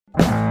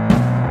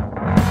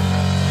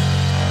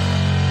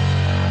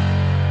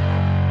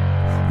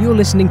You're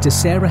listening to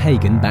Sarah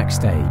Hagen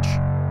Backstage,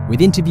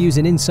 with interviews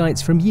and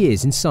insights from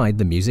years inside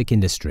the music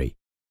industry.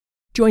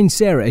 Join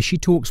Sarah as she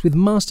talks with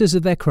masters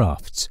of their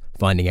crafts,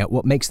 finding out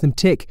what makes them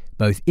tick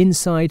both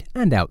inside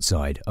and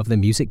outside of the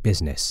music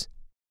business.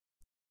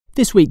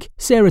 This week,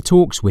 Sarah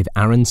talks with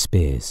Aaron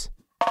Spears.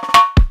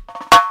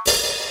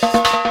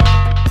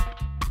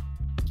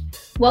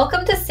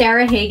 Welcome to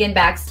Sarah Hagen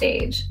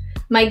Backstage.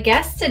 My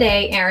guest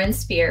today, Aaron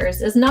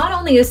Spears, is not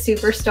only a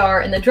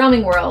superstar in the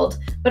drumming world,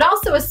 but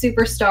also a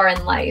superstar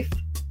in life.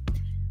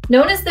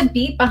 Known as the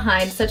beat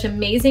behind such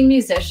amazing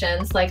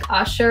musicians like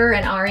Usher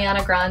and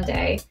Ariana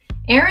Grande,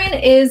 Aaron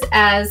is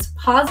as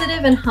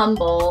positive and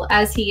humble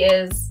as he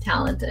is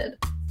talented.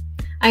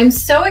 I'm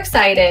so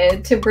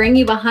excited to bring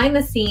you behind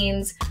the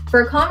scenes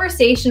for a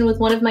conversation with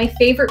one of my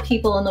favorite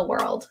people in the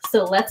world.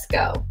 So let's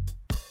go.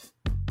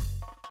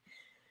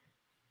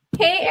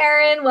 Hey,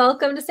 Aaron,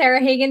 welcome to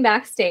Sarah Hagen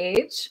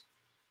Backstage.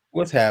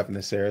 What's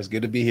happening, Sarah? It's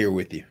good to be here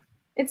with you.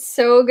 It's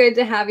so good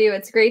to have you.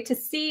 It's great to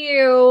see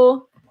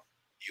you.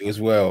 You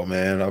as well,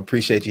 man. I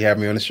appreciate you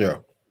having me on the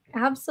show.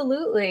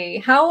 Absolutely.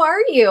 How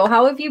are you?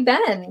 How have you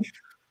been?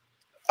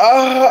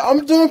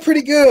 I'm doing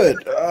pretty good.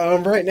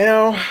 Right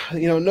now,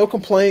 no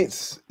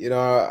complaints.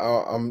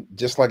 I'm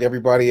just like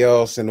everybody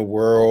else in the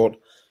world.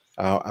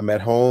 I'm at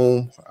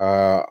home.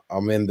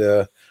 I'm in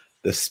the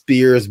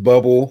Spears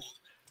bubble.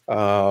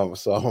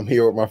 So I'm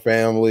here with my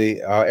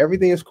family.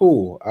 Everything is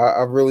cool.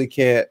 I really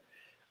can't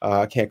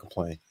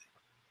complain.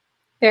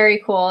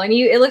 Very cool. And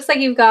it looks like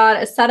you've got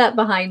a setup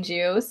behind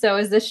you. So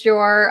is this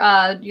your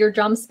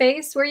drum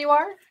space where you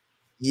are?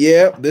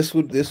 Yeah, this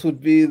would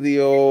be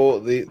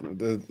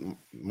the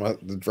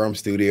drum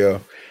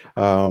studio.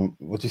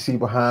 What you see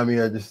behind me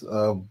are just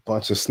a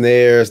bunch of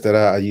snares that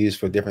I use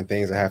for different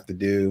things I have to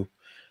do.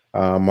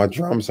 My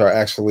drums are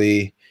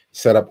actually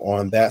set up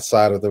on that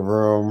side of the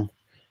room.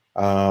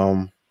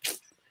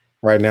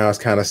 Right now it's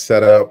kind of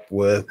set up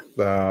with,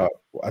 I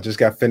just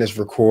got finished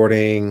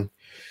recording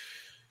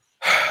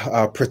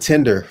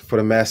Pretender for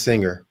The Masked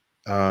Singer.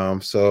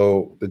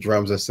 So the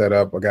drums are set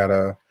up. I got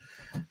a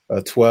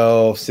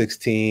 12,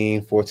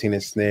 16,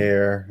 14-inch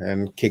snare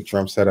and kick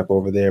drum set up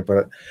over there.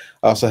 But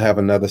I also have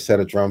another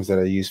set of drums that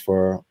I use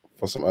for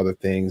some other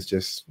things.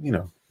 Just,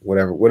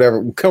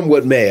 whatever, come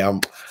what may, I'm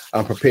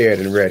prepared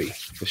and ready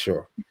for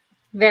sure.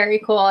 Very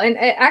cool. And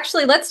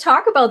actually, let's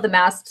talk about The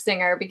Masked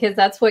Singer, because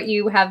that's what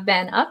you have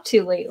been up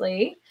to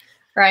lately,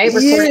 right?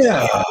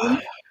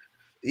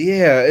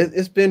 Yeah,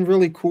 it's been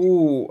really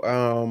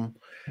cool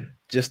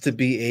just to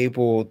be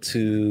able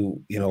to,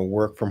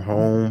 work from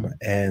home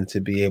and to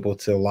be able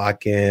to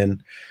lock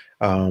in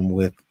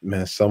with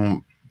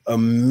some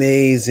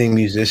amazing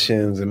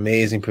musicians,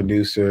 amazing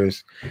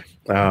producers,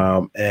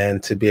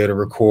 and to be able to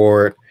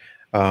record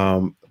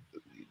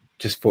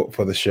just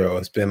for the show.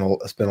 It's been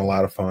a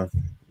lot of fun.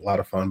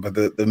 But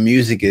the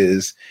music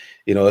is,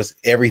 it's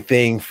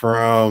everything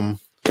from,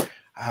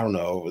 I don't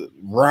know,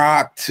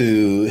 rock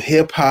to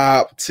hip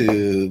hop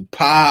to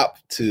pop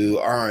to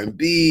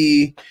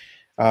R&B,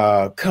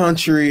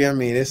 country. I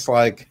mean, it's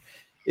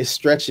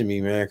stretching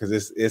me, man,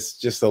 because it's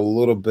just a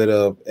little bit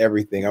of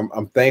everything.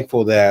 I'm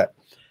thankful that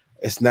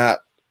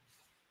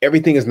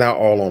everything is not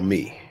all on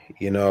me,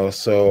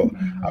 so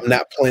I'm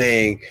not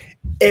playing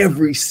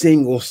every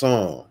single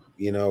song,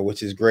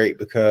 which is great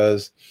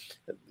because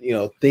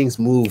things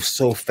move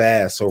so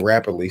fast, so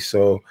rapidly.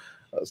 So,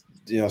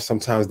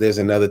 sometimes there's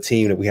another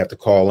team that we have to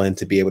call in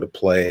to be able to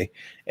play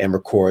and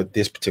record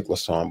this particular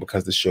song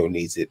because the show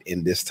needs it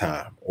in this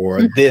time,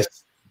 or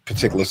this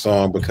particular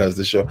song because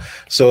the show.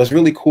 So it's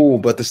really cool.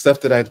 But the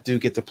stuff that I do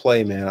get to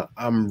play, man,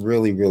 I'm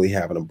really, really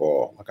having a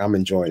ball. I'm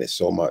enjoying it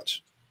so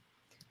much.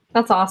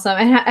 That's awesome.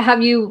 And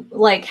have you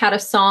had a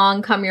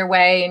song come your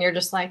way and you're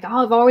just like,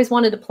 oh, I've always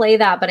wanted to play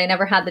that, but I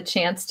never had the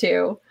chance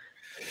to?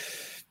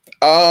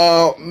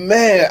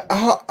 Man,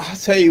 I'll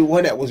tell you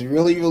one that was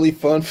really, really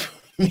fun for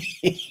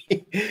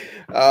me.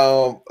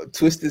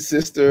 Twisted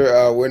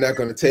Sister, We're Not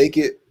Gonna Take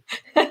It.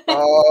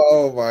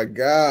 Oh my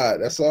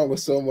God, that song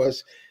was so much.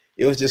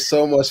 It was just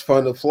so much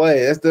fun to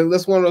play.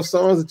 That's one of those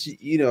songs that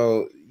you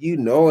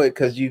know it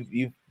because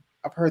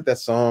I've heard that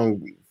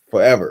song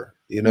forever,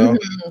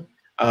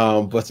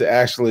 Mm-hmm. But to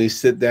actually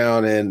sit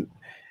down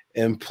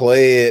and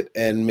play it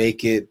and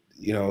make it,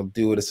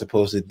 do what it's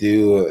supposed to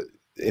do.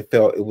 It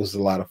was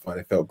a lot of fun.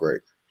 It felt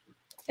great.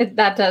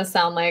 That does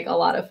sound like a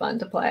lot of fun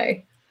to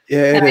play.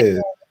 Yeah, it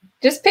is.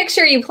 Just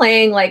picture you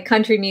playing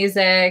country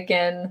music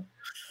and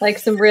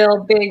some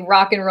real big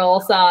rock and roll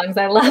songs.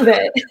 I love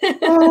it.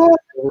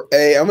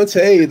 Hey, I'm gonna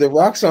tell you, the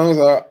rock songs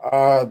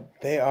are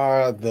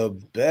the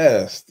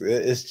best.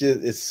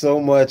 It's so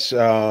much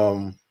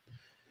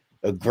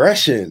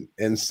aggression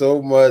and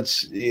so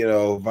much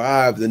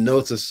vibe. The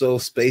notes are so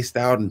spaced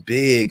out and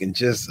big and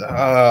just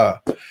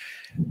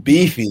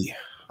beefy.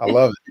 I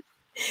love it.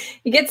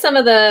 You get some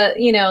of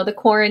the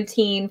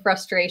quarantine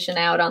frustration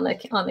out on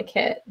the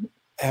kit.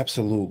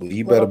 Absolutely.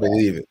 You better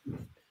believe it.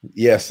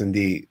 Yes,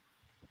 indeed.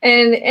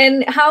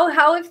 And how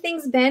have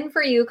things been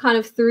for you kind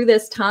of through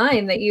this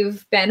time that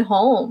you've been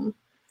home?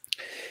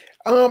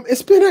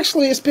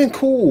 It's been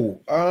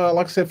cool.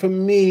 Like I said, for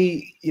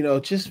me,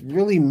 just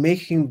really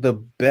making the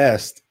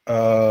best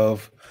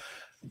of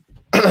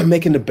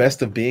making the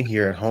best of being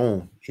here at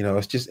home.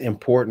 It's just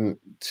important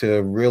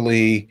to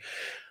really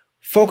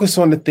focus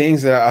on the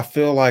things that I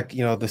feel like,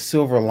 the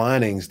silver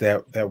linings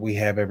that we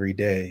have every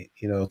day,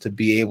 to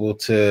be able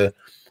to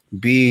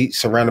be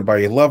surrounded by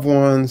your loved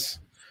ones,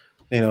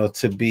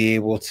 to be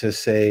able to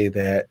say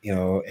that,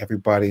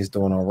 everybody's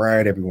doing all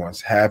right,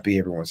 everyone's happy,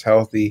 everyone's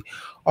healthy.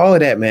 All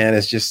of that, man,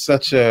 is just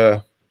it's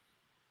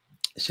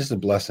just a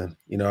blessing,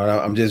 and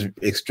I'm just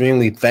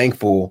extremely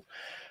thankful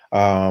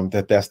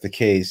that that's the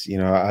case.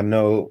 I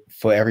know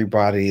for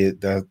everybody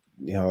that,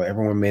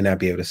 everyone may not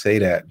be able to say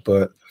that,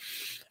 but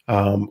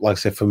like I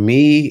said, for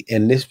me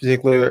in this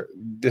particular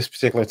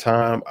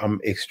time, I'm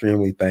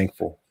extremely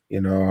thankful.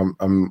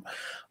 I'm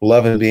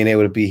loving being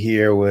able to be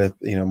here with,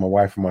 my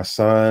wife and my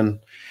son.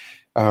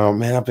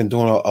 Man, I've been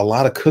doing a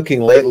lot of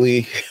cooking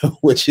lately,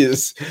 which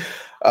is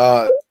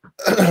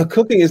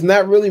cooking is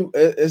not really,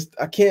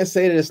 I can't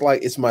say that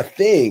it's my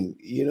thing.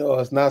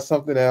 It's not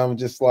something that I'm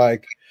just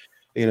like,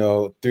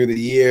 through the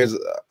years,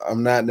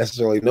 I'm not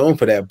necessarily known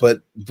for that.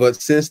 But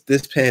since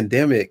this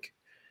pandemic,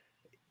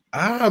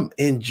 I'm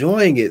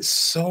enjoying it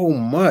so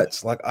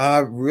much. Like, I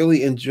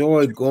really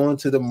enjoy going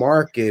to the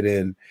market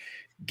and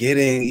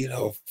getting,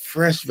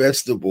 fresh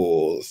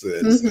vegetables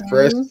and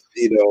fresh,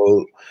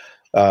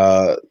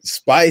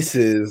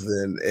 spices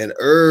and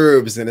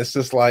herbs. And it's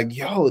just like,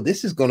 yo,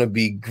 this is going to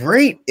be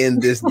great in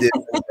this dish,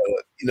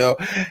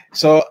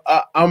 So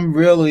I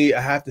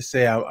have to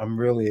say, I'm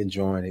really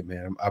enjoying it,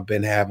 man. I've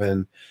been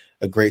having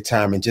a great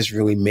time and just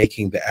really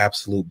making the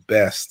absolute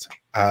best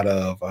out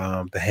of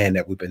the hand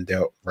that we've been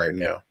dealt right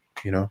now.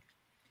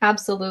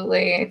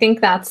 Absolutely. I think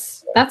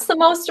that's the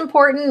most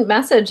important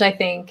message. I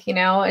think,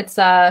 it's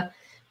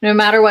no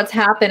matter what's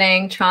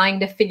happening, trying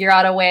to figure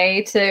out a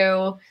way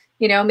to,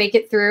 make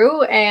it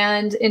through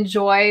and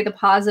enjoy the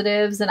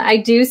positives. And I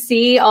do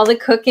see all the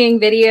cooking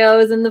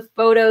videos and the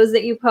photos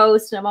that you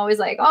post. And I'm always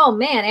like, oh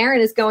man, Erin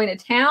is going to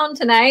town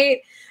tonight.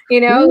 I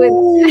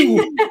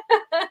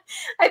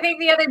think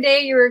the other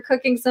day you were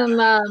cooking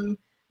some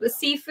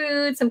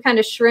seafood, some kind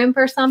of shrimp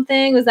or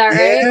something. Was that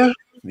right?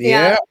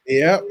 Yep.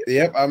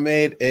 I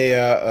made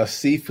a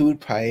seafood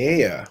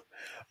paella,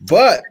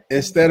 but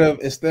instead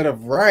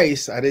of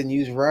rice, I didn't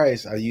use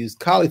rice. I used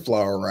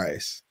cauliflower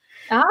rice.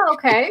 Oh,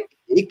 okay.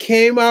 It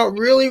came out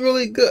really,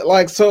 really good.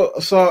 Like,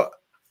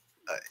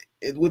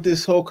 with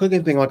this whole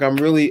cooking thing, like I've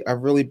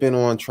really been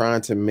on trying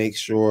to make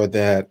sure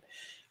that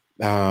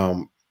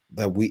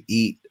that we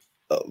eat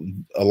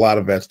a lot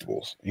of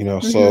vegetables.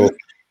 So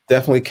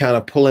definitely kind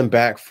of pulling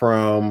back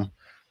from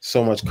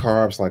so much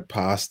carbs like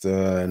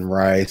pasta and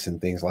rice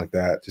and things like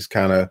that. Just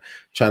kind of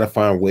trying to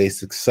find ways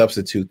to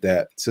substitute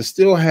that to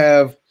still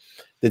have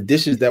the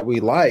dishes that we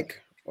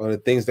like or the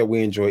things that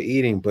we enjoy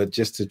eating, but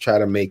just to try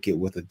to make it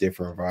with a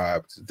different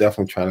vibe. So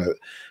definitely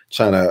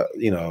trying to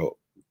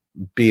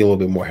be a little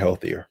bit more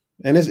healthier.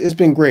 And it's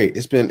been great.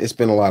 It's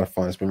been a lot of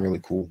fun. It's been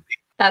really cool.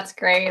 That's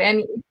great.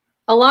 And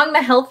along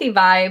the healthy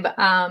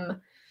vibe,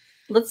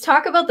 let's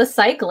talk about the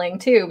cycling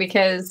too,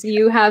 because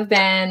you have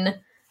been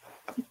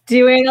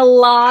doing a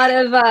lot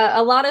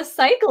of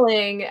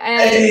cycling,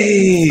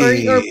 and or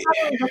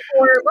probably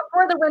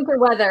before the winter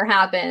weather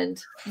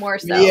happened, more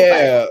so.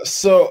 Yeah,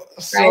 so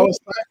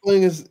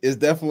cycling is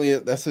definitely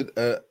that's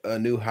a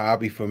new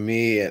hobby for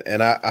me,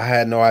 and I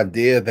had no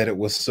idea that it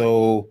was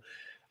so.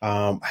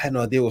 I had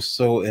no idea it was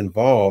so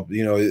involved.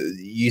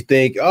 You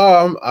think,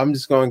 oh, I'm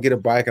just going to get a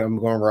bike and I'm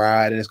going to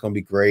ride and it's going to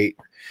be great.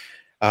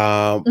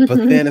 But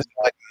then it's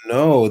like,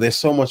 no, there's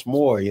so much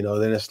more,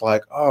 then it's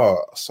like, oh,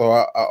 so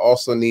I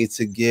also need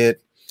to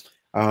get,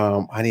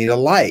 I need a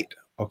light.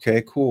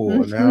 Okay,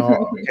 cool. Now, I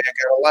got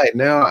a light.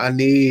 Now I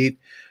need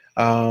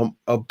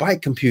a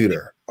bike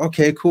computer.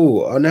 Okay,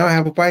 cool. Oh, now I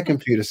have a bike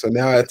computer. So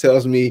now it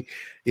tells me,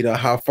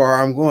 how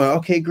far I'm going.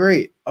 Okay,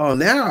 great. Oh,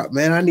 now,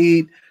 man, I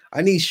need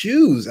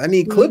shoes. I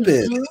need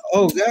clip-ins.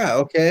 Oh, God.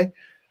 Okay.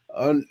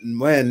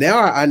 Man, now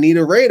I need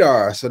a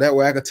radar so that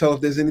way I can tell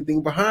if there's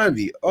anything behind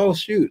me. Oh,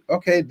 shoot.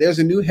 Okay, there's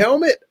a new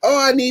helmet. Oh,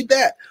 I need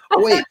that.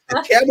 Oh, wait, the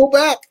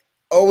Camelback.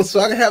 Oh, so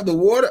I can have the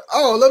water.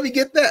 Oh, let me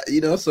get that.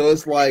 So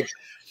it's like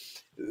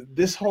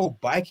this whole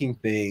biking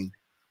thing,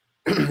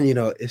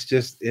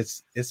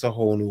 it's a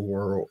whole new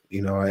world,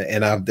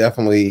 and I've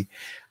definitely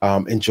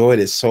enjoyed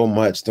it so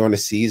much during the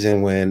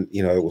season when,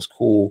 it was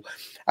cool.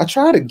 I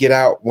try to get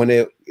out when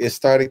it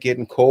started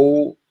getting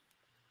cold.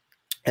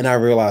 And I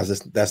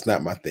realized that's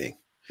not my thing.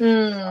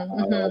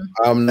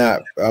 I'm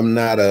not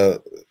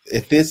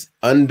if it's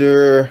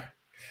under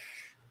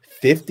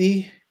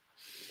 50,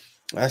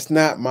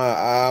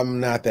 I'm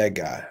not that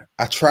guy.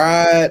 I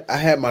tried, I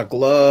had my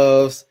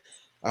gloves,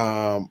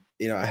 I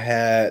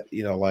had,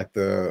 like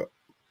a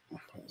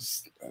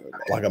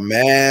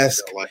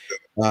mask,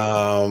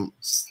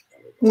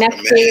 neck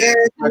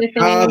gaiter kind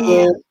of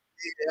thing.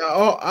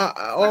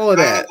 All of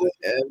that.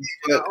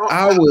 But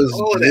I was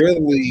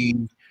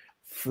really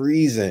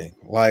freezing.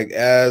 Like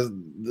as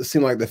it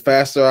seemed like the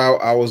faster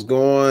I was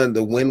going,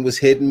 the wind was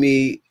hitting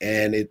me,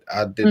 and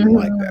I didn't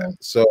like that.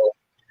 So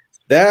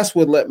that's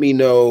what let me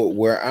know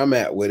where I'm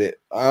at with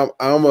it.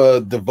 I'm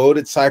a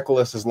devoted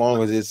cyclist as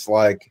long as it's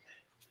like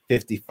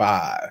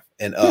 55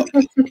 and up,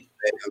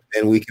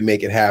 and we can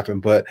make it happen.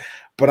 But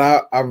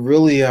I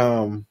really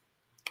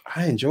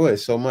I enjoy it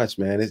so much,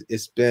 man.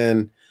 It's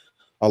been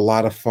a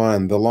lot of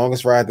fun. The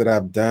longest ride that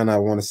I've done, I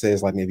want to say,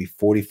 is like maybe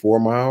 44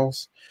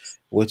 miles,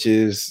 which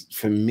is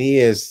for me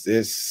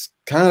is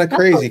kind of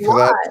crazy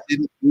because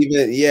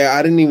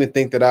I didn't even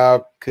think that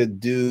I could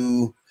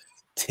do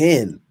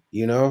 10,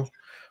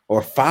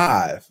 or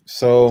 5.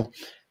 So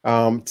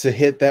to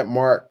hit that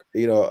mark,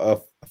 a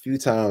few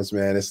times,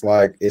 man,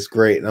 it's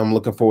great. And I'm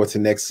looking forward to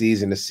next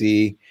season to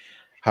see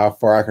how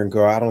far I can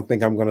go. I don't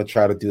think I'm going to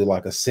try to do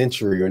like a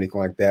century or anything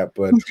like that,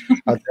 but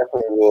I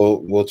definitely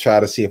will try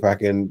to see if I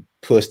can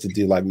push to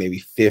do like maybe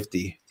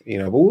 50,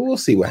 but we'll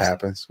see what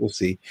happens. We'll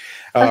see.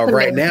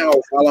 Right now,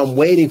 while I'm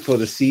waiting for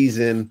the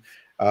season,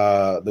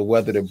 the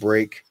weather to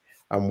break,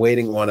 I'm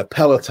waiting on a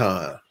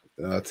Peloton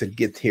to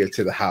get here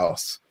to the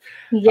house.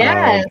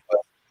 Yes.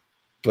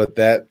 But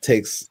that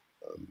takes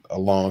a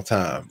long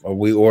time.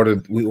 We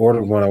ordered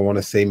one, I want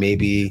to say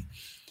maybe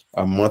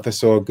a month or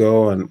so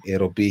ago, and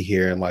it'll be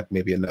here in like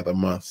maybe another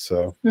month.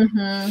 So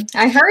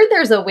I heard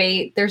there's a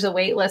wait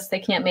list. They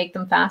can't make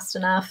them fast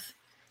enough,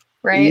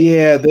 right?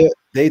 Yeah,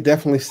 they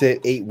definitely said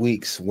 8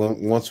 weeks.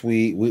 Once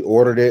we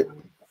ordered it,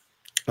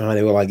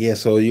 they were like, yeah,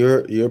 so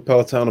your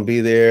Peloton will be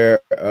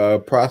there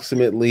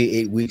approximately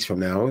 8 weeks from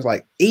now. I was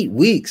like, 8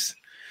 weeks?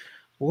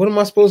 What am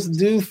I supposed to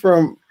do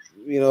from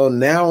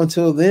now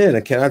until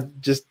then? Can I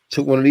just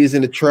put one of these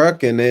in the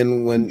truck, and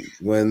then when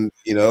when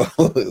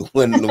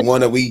the one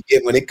that we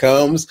get, when it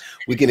comes,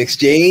 we can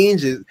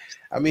exchange it?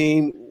 I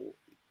mean,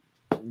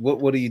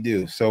 what do you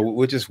do? So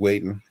we're just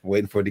waiting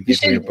for it to get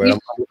here, but I'm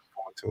looking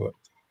forward to it.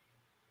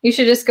 You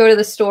should just go to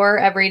the store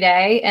every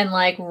day and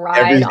like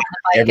ride on the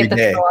bike at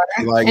the store.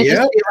 Like,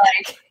 yeah,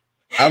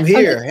 I'm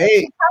here.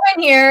 Hey, come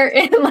in here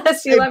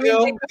unless you let me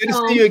take good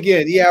to see you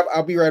again. Yeah,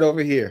 I'll be right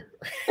over here.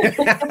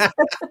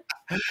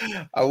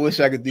 I wish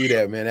I could do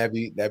that, man.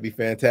 That'd be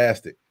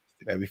fantastic.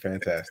 That'd be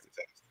fantastic.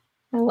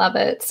 I love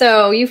it.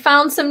 So you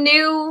found some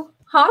new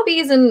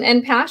hobbies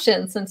and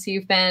passions since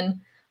you've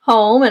been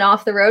home and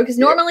off the road, because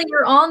normally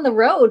you're on the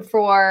road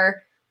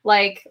for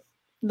like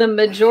the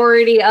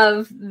majority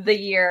of the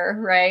year,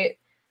 right?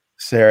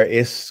 Sarah,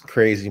 it's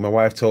crazy. My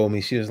wife told me,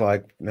 she was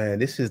like, man,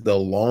 this is the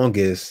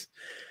longest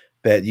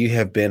that you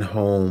have been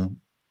home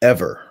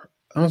ever.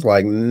 I was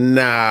like,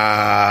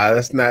 nah,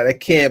 that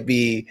can't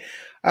be.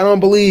 I don't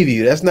believe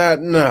you. That's not,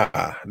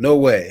 no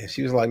way.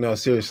 She was like, no,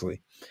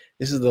 seriously.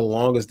 This is the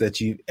longest that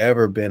you've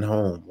ever been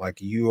home.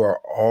 Like, you are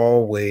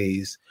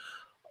always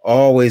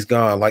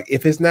gone. Like,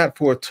 if it's not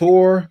for a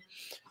tour,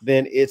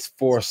 then it's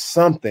for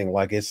something.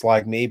 Like, it's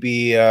like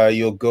maybe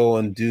you'll go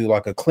and do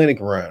like a clinic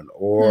run,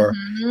 or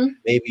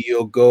maybe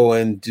you'll go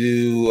and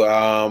do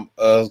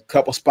a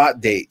couple spot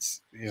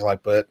dates. He's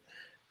like, but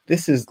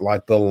this is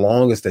like the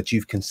longest that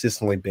you've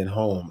consistently been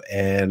home.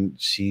 And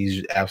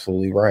she's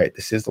absolutely right.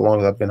 This is the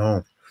longest I've been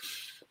home.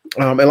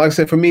 And like I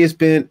said, for me, it's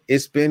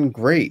been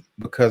great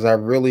because I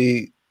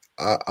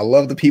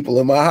love the people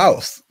in my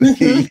house,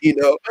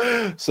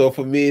 So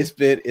for me,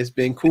 it's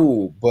been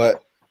cool.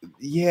 But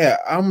yeah,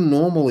 I'm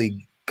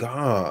normally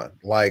gone.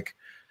 Like,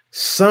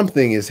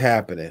 something is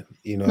happening.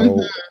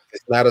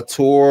 It's not a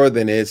tour,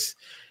 then it's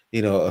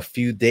a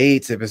few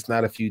dates. If it's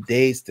not a few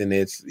dates, then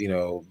it's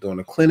doing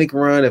a clinic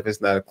run. If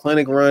it's not a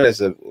clinic run,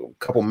 it's a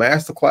couple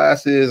master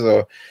classes,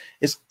 or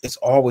it's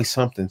always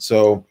something.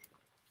 So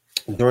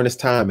during this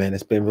time, man,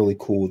 it's been really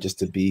cool just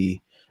to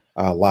be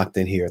locked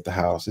in here at the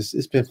house.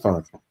 It's been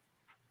fun.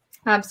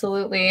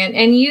 Absolutely.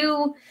 And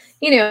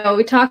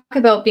we talk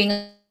about being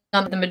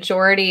on the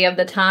majority of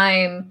the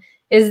time.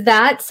 Is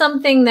that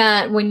something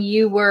that when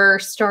you were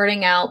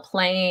starting out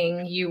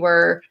playing, you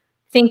were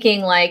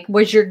thinking like,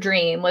 was your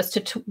dream was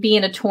to be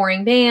in a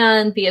touring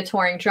band, be a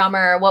touring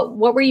drummer?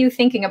 What were you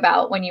thinking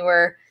about when you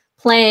were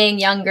playing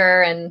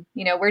younger, and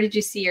where did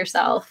you see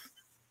yourself?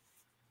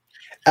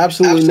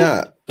 Absolutely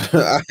not.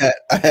 I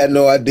had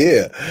no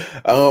idea.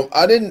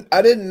 I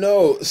didn't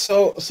know.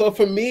 So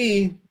for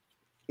me,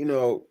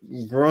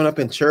 growing up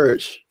in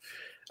church,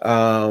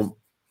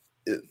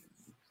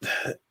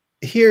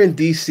 here in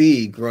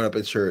DC, growing up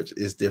in church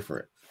is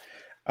different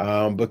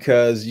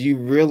because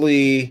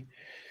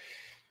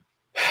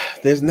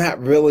there's not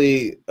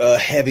really a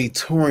heavy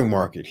touring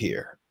market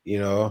here. You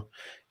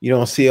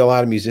don't see a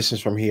lot of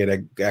musicians from here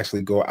that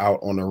actually go out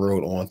on the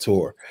road on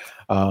tour.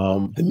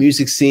 The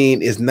music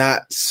scene is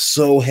not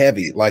so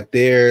heavy. Like,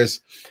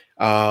 there's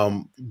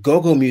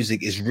go-go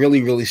music is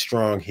really, really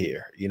strong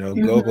here.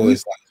 Go-go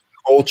is like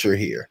culture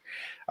here.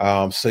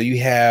 So you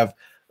have,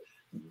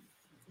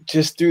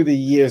 just through the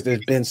years,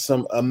 there's been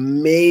some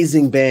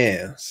amazing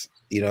bands,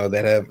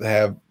 that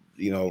have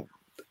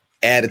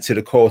added to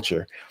the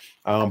culture.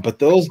 But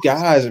those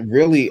guys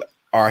really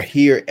are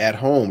here at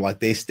home. Like,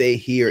 they stay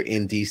here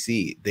in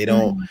DC. They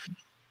don't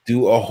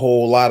do a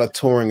whole lot of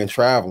touring and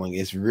traveling.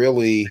 It's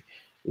really,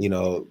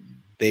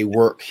 they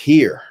work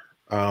here.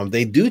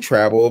 They do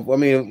travel. I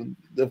mean,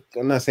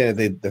 I'm not saying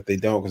that they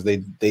don't, because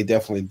they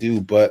definitely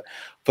do, but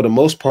for the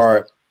most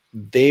part,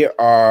 they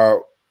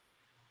are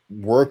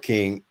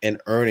working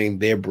and earning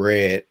their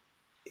bread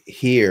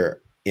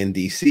here in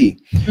DC.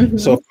 Mm-hmm.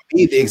 So for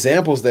me, the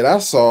examples that I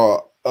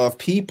saw of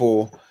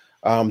people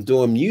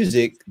doing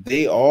music,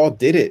 they all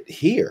did it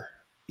here.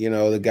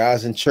 The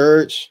guys in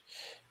church,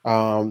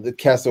 the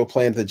cats that were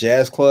playing at the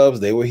jazz clubs,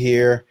 they were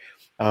here.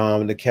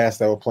 The cats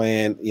that were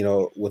playing,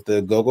 with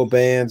the go-go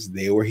bands,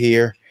 they were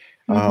here.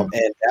 And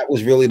that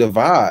was really the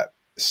vibe.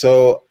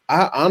 So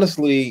I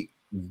honestly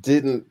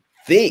didn't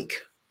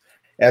think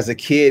as a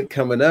kid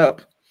coming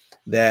up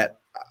that,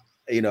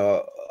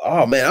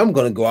 oh man, I'm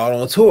going to go out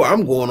on tour.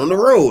 I'm going on the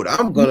road.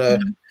 I'm going to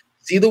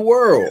see the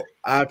world.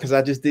 Because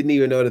I just didn't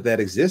even know that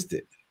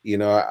existed.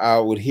 I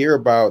would hear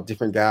about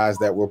different guys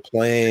that were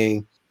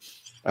playing,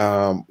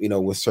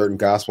 with certain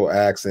gospel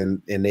acts,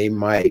 and they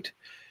might,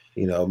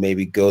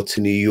 maybe go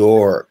to New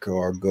York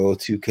or go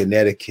to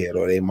Connecticut,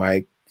 or they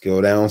might go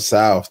down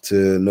south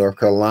to North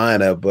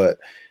Carolina. But,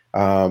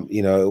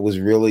 it was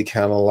really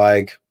kind of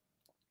like,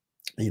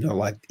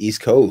 like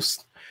East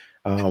Coast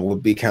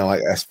would be kind of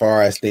like as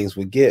far as things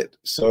would get.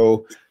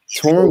 So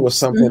touring was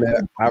something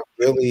that I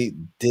really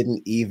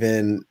didn't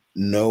even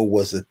know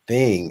was a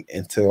thing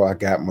until I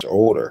got much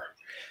older.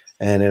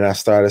 And then I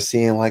started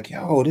seeing like,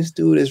 yo, this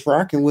dude is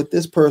rocking with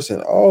this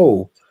person.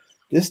 Oh,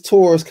 this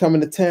tour is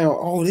coming to town.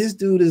 Oh, this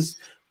dude is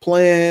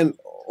playing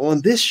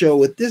on this show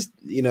with this,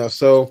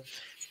 so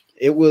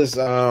it was,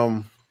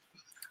 I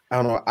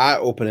don't know,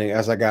 eye-opening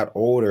as I got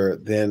older.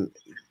 Then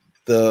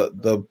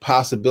the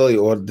possibility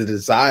or the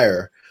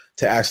desire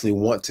to actually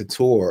want to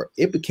tour,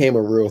 it became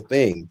a real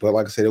thing. But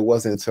like I said, it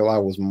wasn't until I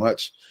was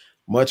much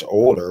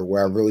older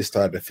where I really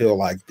started to feel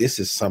like this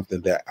is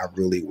something that I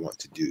really want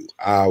to do.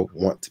 I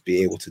want to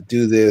be able to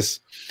do this.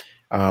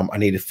 I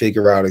need to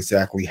figure out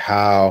exactly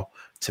how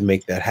to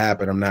make that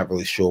happen. I'm not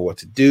really sure what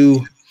to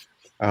do.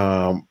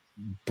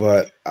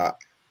 But I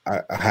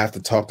have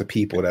to talk to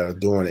people that are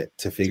doing it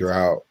to figure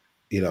out,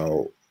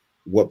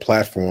 what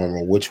platform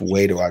or which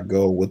way do I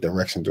go, what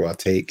direction do I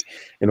take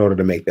in order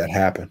to make that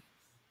happen.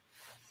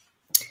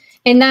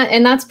 And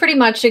that's pretty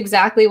much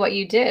exactly what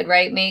you did,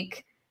 right?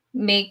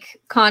 Make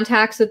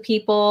contacts with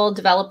people,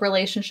 develop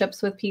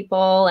relationships with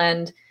people.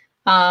 And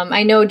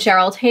I know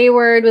Gerald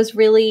Hayward was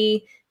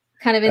really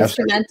kind of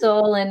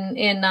instrumental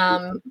in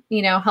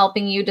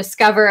helping you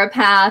discover a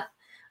path.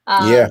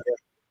 Yeah.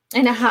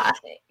 And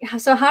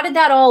how did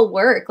that all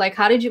work? Like,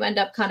 how did you end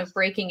up kind of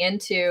breaking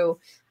into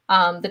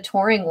the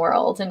touring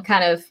world and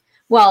kind of,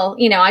 well,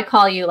 I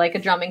call you like a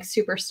drumming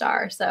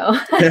superstar. So,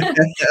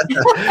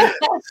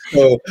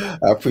 so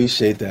I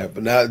appreciate that.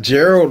 But now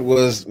Gerald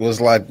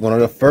was like one of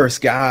the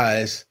first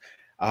guys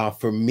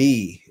for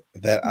me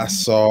that I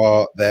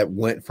saw that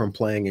went from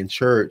playing in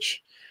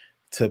church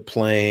to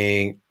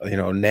playing,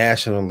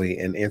 nationally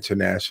and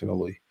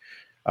internationally.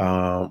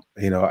 I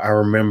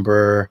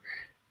remember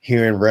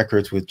hearing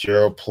records with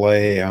Gerald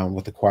play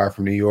with the choir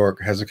from New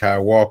York,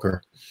 Hezekiah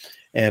Walker.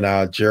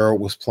 And Gerald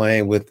was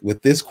playing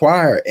with this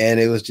choir, and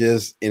it was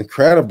just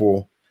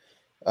incredible,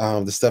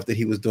 the stuff that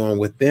he was doing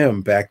with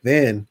them back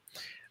then.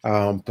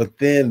 But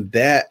then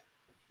that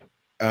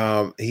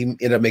he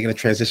ended up making a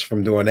transition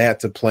from doing that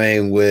to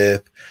playing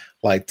with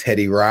like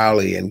Teddy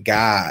Riley and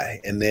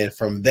Guy, and then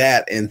from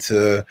that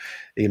into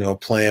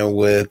playing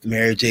with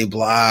Mary J.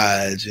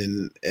 Blige,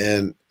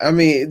 and I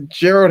mean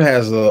Gerald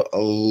has a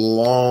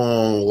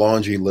long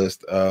laundry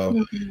list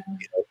of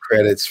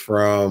credits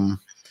from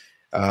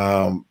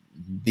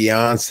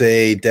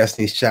Beyonce,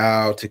 Destiny's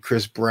Child, to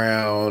Chris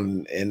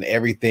Brown, and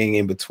everything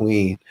in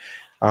between.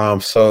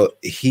 So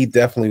he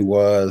definitely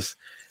was,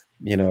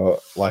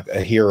 like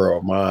a hero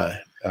of mine.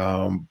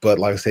 But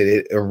like I said,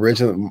 it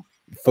originally,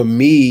 for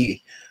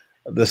me,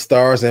 the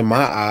stars in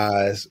my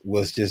eyes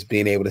was just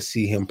being able to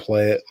see him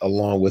play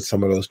along with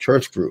some of those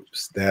church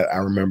groups that I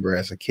remember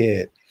as a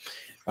kid.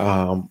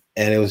 And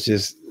it was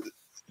just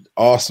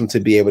awesome to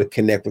be able to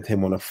connect with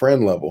him on a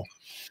friend level.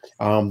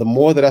 The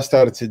more that I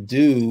started to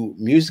do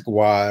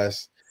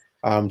music-wise,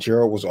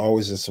 Gerald was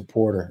always a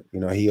supporter.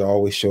 He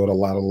always showed a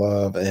lot of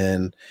love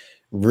and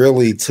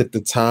really took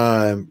the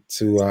time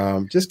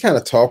to just kind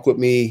of talk with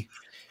me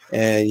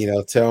and,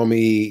 tell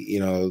me,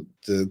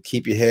 to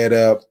keep your head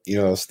up,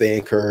 stay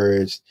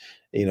encouraged.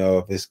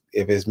 If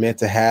it's meant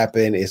to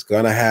happen, it's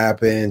going to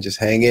happen. Just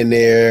hang in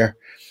there,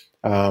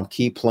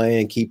 keep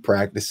playing, keep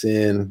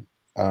practicing.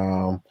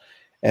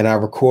 And I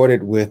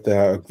recorded with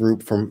a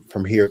group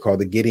from here called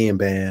the Gideon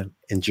Band,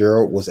 and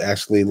Gerald was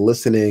actually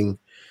listening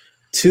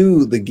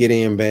to the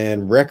Gideon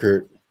Band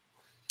record.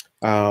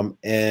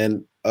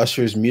 And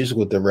Usher's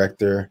musical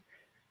director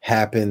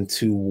happened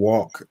to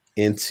walk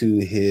into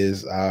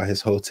his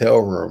hotel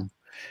room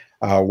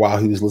while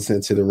he was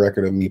listening to the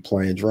record of me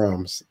playing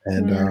drums.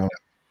 And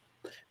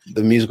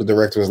the musical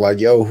director was like,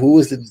 "Yo, who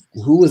is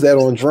that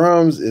on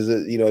drums? Is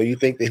it, you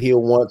think that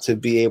he'll want to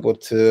be able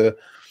to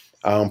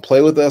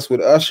play with us with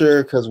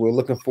Usher, because we're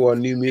looking for a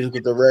new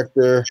musical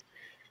director?"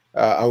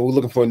 we're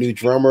looking for a new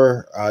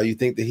drummer. You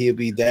think that he'll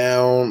be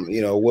down?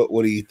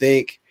 What do you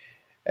think?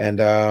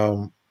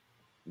 And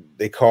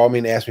they called me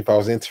and asked me if I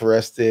was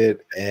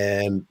interested,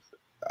 and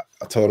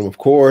I told them, of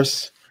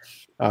course,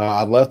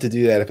 I'd love to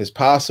do that if it's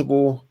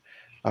possible.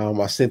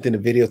 I sent in a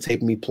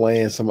videotape me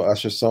playing some of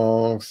Usher's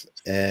songs,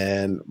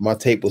 and my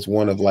tape was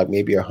one of like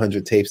maybe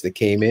 100 tapes that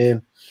came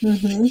in.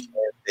 Mm-hmm.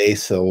 They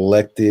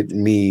selected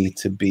me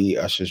to be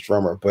Usher's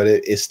drummer, but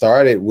it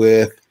started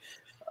with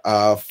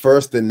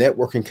first the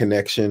networking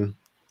connection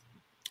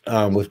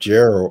with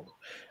Gerald.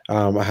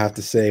 I have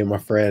to say, my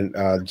friend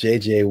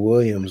JJ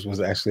Williams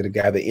was actually the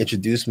guy that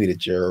introduced me to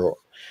Gerald,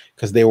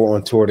 because they were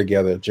on tour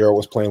together. Gerald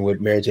was playing with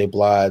Mary J.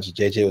 Blige.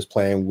 JJ was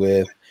playing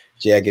with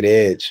Jagged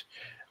Edge.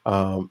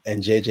 And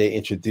JJ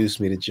introduced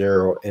me to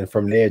Gerald. And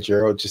from there,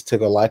 Gerald just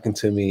took a liking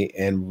to me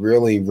and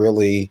really,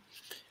 really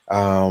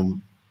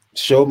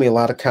showed me a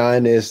lot of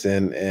kindness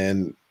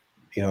and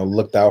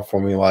looked out for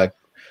me like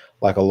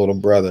a little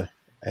brother.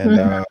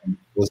 And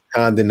was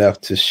kind enough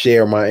to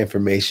share my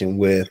information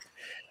with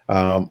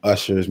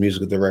Usher's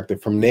musical director.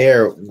 From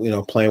there,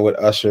 playing with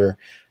Usher,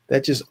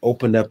 that just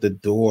opened up the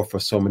door for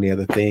so many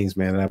other things,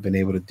 man, that I've been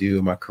able to do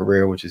in my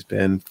career, which has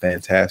been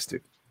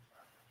fantastic.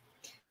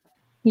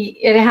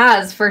 It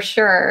has, for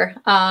sure.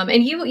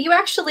 And you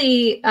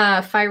actually,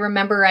 if I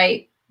remember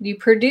right, you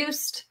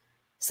produced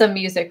some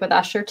music with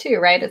Usher too,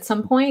 right? At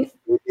some point?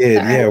 We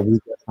did, yeah,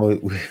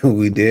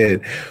 we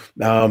did.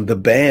 The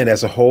band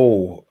as a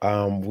whole,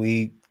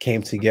 we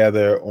came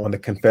together on the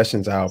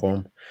Confessions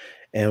album,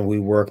 and we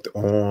worked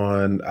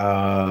on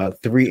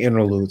 3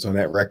 interludes on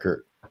that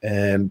record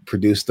and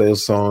produced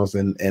those songs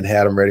and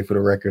had them ready for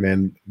the record.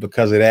 And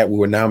because of that, we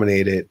were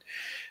nominated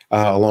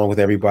along with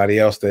everybody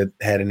else that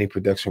had any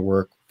production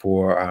work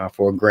for a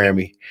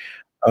Grammy.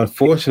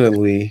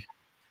 Unfortunately,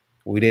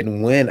 we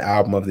didn't win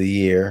Album of the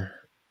Year,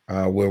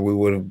 where we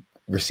would have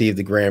received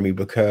the Grammy,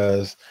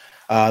 because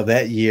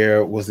that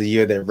year was the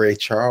year that Ray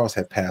Charles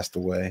had passed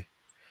away.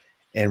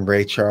 And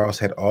Ray Charles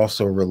had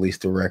also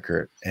released a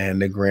record,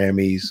 and the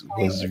Grammys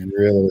was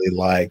really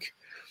like,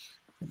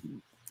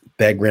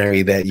 that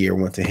Grammy that year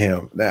went to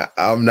him. Now,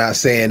 I'm not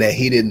saying that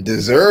he didn't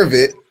deserve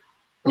it,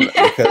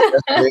 because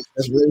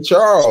that's Ray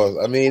Charles.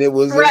 I mean, it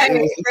was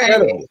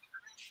incredible. Right.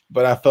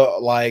 But I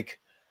felt like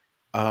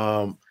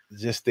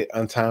just the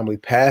untimely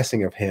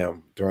passing of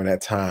him during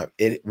that time,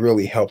 it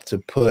really helped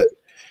to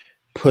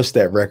push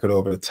that record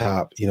over the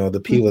top.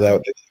 The people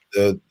that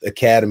the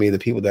Academy, the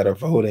people that are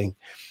voting,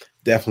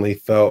 definitely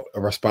felt a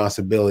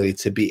responsibility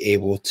to be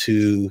able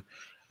to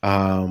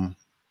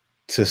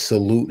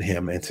salute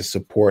him and to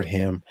support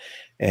him.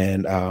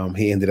 And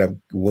he ended up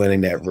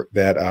winning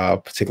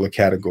that particular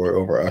category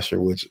over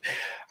Usher, which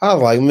I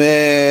was like,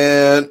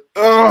 man,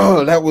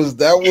 that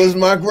was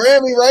my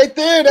Grammy right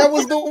there. That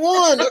was the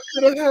one.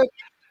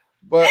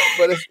 But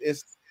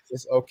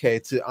it's okay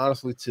to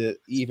honestly to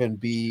even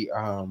be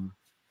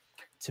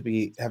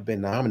have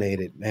been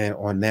nominated, man,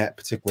 on that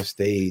particular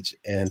stage,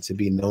 and to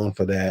be known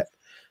for that.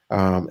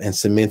 And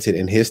cemented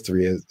in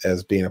history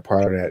as being a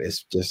part of that.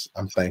 It's just,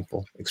 I'm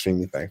thankful,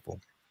 extremely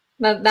thankful.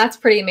 That's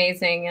pretty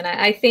amazing. And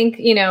I think,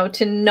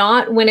 to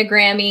not win a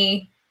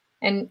Grammy,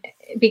 and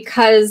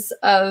because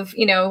of,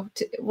 to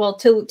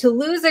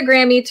lose a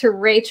Grammy to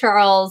Ray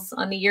Charles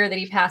on the year that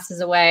he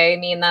passes away, I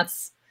mean,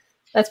 that's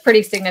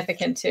pretty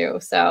significant too.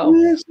 So,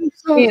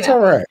 it's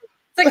all right.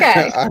 It's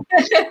okay.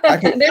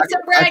 There's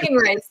some bragging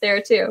rights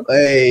there too.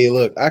 Hey,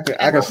 look, I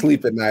can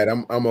sleep at night.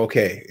 I'm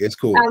okay. It's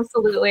cool.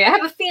 Absolutely. I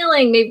have a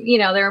feeling maybe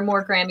there are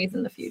more Grammys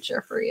in the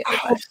future for you. I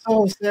hope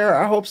so,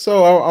 Sarah. I hope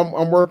so.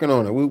 I'm working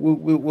on it.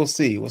 We'll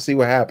see. We'll see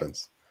what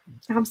happens.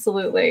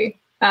 Absolutely.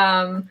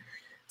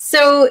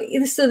 So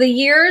the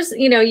years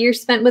you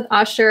spent with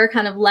Usher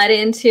kind of led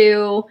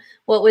into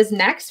what was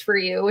next for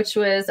you, which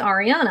was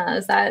Ariana.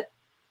 Is that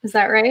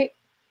right?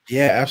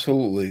 Yeah,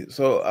 absolutely.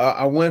 So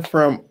I went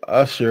from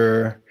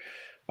Usher,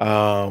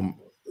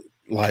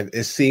 like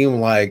it seemed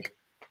like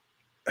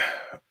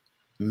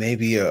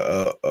maybe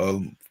a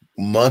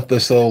month or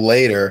so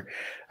later,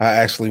 I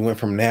actually went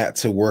from that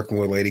to working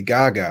with Lady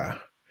Gaga.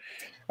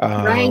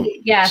 Right.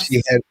 Yes.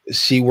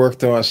 She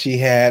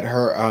had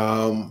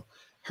her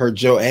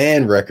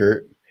Joanne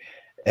record,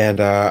 and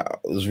it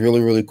was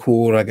really, really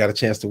cool. I got a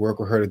chance to work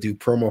with her to do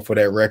promo for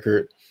that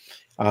record.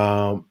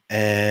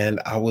 And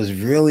I was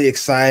really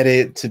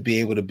excited to be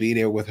able to be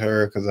there with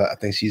her, because I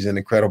think she's an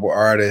incredible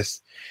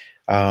artist.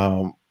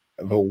 But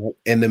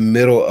in the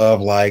middle of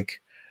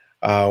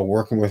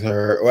working with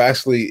her, well,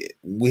 actually,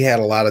 we had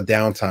a lot of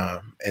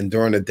downtime, and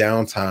during the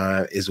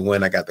downtime is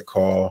when I got the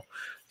call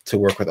to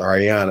work with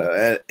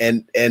Ariana.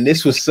 And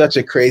this was such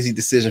a crazy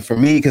decision for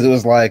me, because it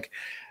was like,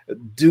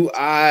 do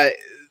I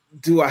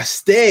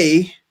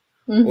stay?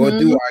 Mm-hmm. Or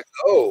do I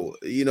go?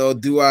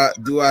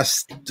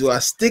 Do I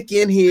stick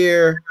in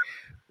here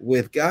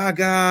with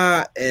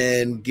Gaga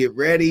and get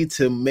ready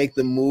to make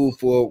the move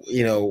for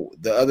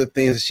the other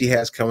things that she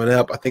has coming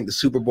up? I think the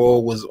Super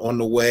Bowl was on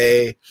the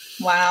way.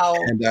 Wow.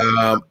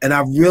 And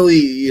I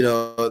really,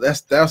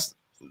 that's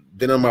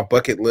been on my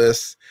bucket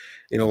list.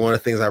 You know, one of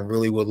the things I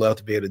really would love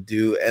to be able to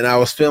do. And I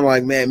was feeling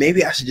like, man,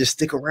 maybe I should just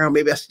stick around.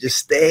 Maybe I should just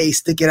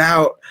stick it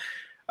out.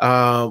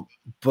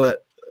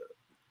 But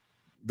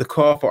the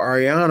call for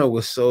Ariana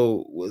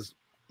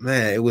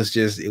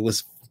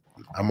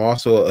I'm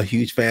also a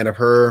huge fan of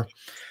her.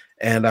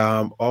 And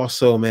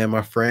also, man,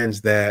 my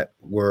friends that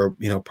were,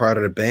 you know, part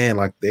of the band,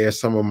 like they're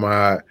some of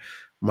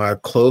my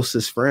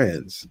closest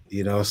friends,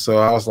 you know. So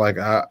I was like,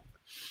 I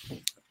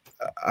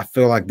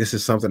feel like this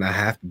is something I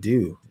have to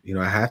do. You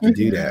know, I have to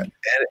do that.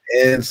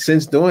 And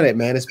since doing it,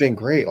 man, it's been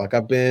great. Like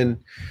I've been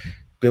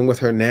with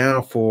her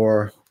now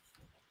for,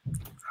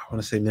 I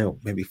want to say now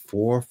maybe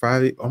 4 or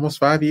 5, almost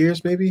 5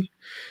 years, maybe.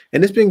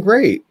 And it's been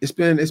great. It's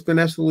been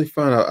absolutely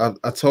fun.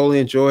 I totally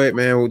enjoy it,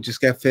 man. We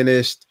just got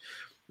finished.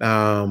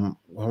 I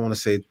want to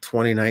say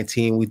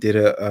 2019, we did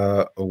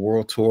a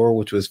world tour,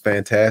 which was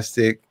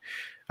fantastic.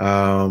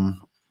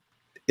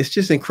 It's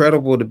just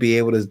incredible to be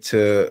able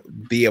to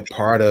be a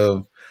part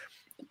of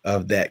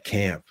that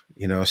camp.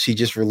 You know, she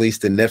just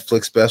released a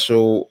Netflix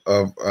special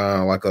of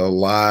like a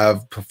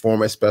live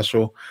performance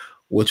special,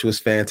 which was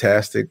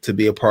fantastic to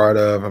be a part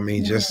of. I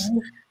mean, just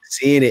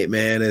seeing it,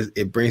 man,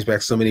 it brings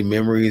back so many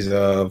memories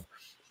of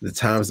the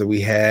times that we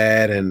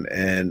had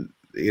and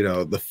you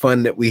know, the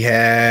fun that we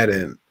had,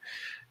 and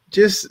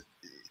just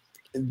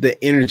the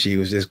energy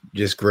was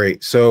just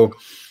great. So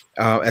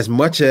as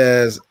much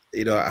as,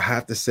 you know, I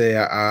have to say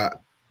I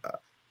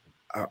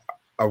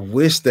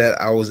wish that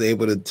I was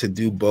able to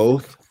do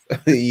both,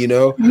 you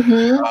know,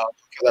 because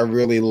I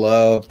really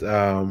loved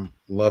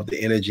the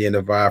energy and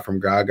the vibe from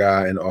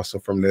Gaga and also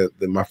from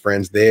my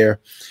friends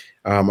there.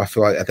 I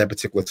feel like at that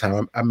particular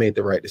time I made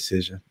the right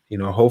decision. You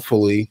know,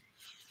 hopefully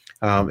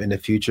in the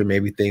future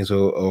maybe things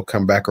will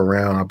come back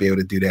around. I'll be able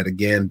to do that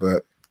again,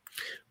 but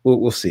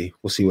we'll see.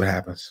 We'll see what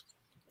happens.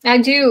 I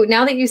do.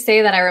 Now that you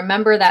say that, I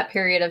remember that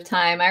period of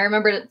time. I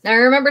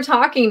remember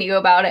talking to you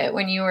about it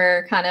when you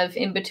were kind of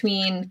in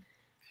between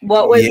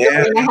what was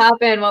going to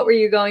happen, what were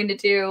you going to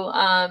do.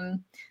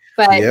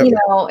 But you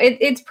know,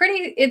 it's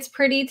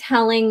pretty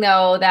telling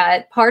though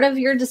that part of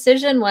your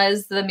decision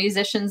was the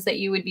musicians that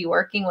you would be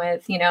working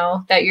with, you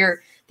know, that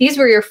these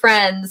were your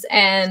friends,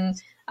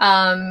 and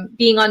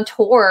being on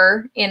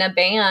tour in a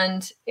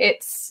band,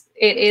 it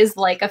is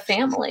like a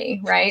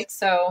family, right?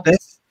 So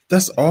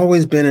that's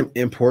always been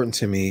important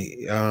to me.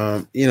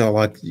 You know,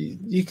 like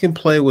you can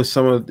play with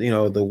some of, you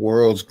know, the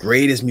world's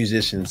greatest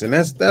musicians, and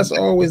that's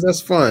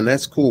fun.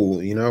 That's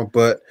cool, you know,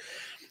 but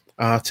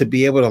to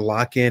be able to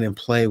lock in and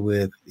play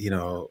with, you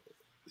know,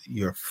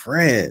 your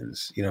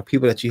friends, you know,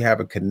 people that you have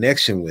a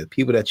connection with,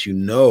 people that you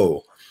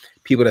know,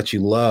 people that you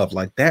love,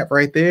 like that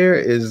right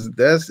there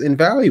that's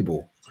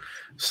invaluable.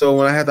 So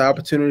when I had the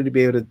opportunity to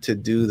be able to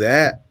do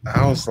that,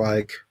 I was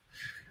like,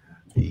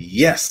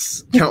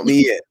 yes, count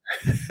me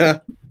in.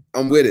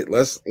 I'm with it.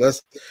 Let's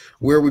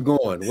where are we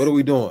going? What are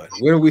we doing?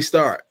 Where do we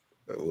start?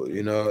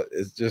 You know,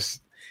 it's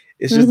just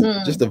a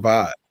vibe. It's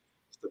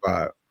the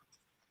vibe.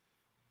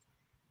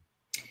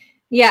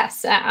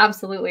 Yes,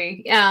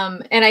 absolutely.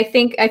 And I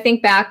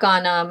think back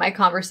on my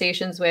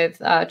conversations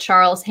with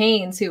Charles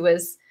Haynes, who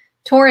was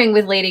touring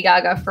with Lady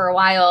Gaga for a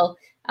while.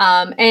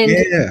 And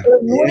it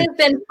would have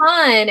been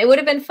fun. It would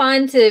have been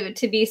fun to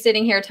be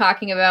sitting here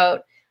talking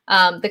about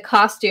the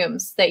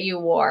costumes that you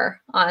wore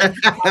on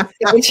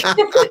stage.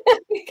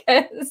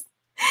 Because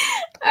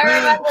I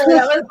remember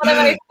that was one of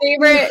my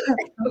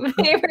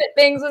favorite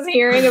things, was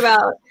hearing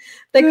about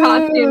the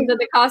costumes and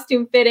the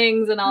costume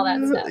fittings and all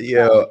that stuff.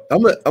 Yeah,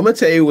 I'm gonna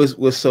tell you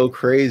what's so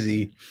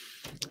crazy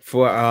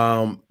for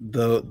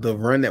the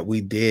run that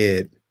we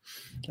did.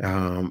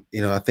 You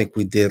know, I think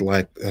we did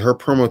like her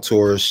promo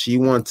tours. She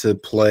wanted to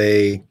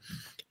play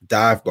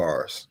dive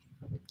bars,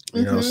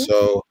 you know,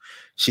 so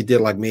she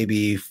did like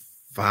maybe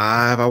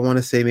 5. I want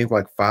to say maybe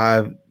like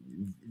 5.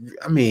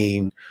 I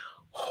mean,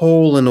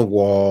 hole in the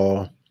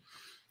wall,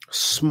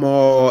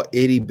 small,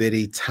 itty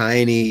bitty,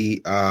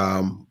 tiny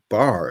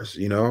bars,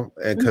 you know,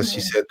 and because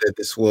she said that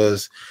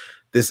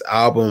this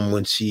album,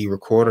 when she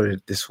recorded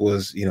it, this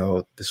was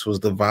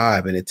the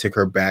vibe, and it took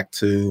her back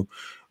to,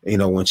 you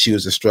know, when she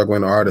was a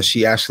struggling artist.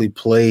 She actually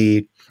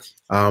played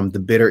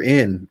the Bitter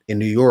End in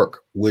New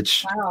York,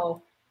 which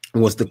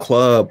was the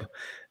club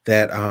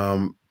that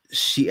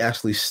she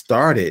actually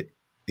started,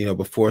 you know,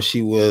 before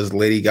she was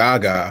Lady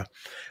Gaga.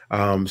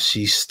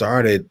 She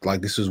started,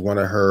 like, this was one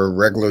of her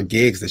regular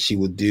gigs that she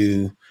would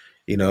do,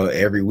 you know,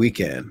 every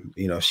weekend,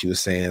 you know, she was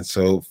saying.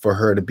 So for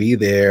her to be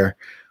there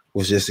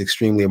was just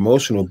extremely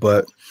emotional.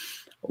 But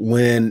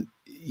when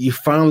you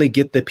finally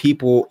get the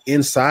people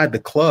inside the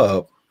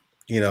club,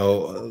 you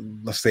know,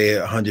 let's say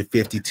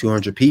 150,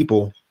 200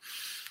 people,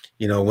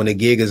 you know, when the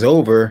gig is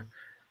over,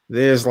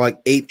 there's like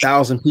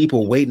 8,000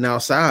 people waiting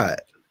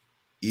outside,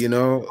 you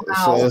know.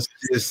 So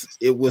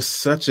it was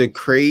such a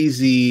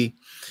crazy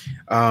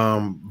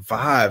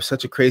vibe,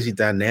 such a crazy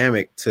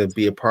dynamic to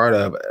be a part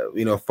of,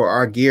 you know, for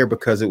our gear,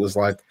 because it was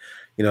like,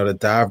 you know, the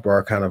dive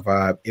bar kind of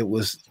vibe.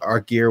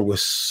 Our gear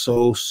was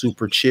so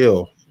super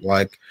chill,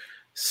 like,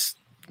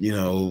 you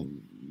know,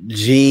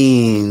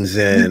 jeans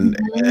and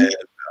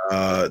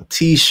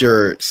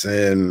T-shirts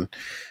and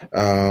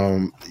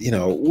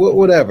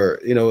whatever,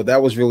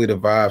 that was really the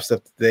vibe,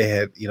 stuff that they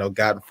had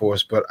gotten for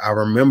us. But I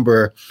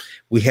remember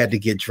we had to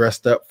get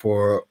dressed up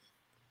for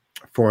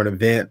an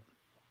event,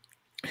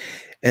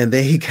 and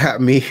they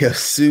got me a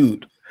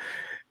suit,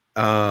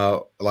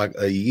 like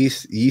a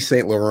Yves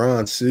Saint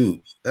Laurent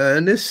suit,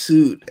 and this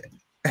suit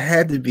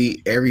had to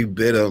be every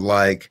bit of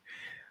like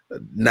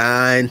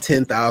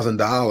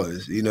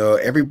 $9,000-$10,000.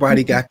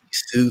 Everybody got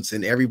these suits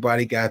and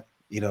everybody got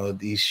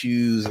these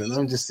shoes, and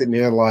I'm just sitting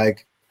there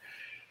like,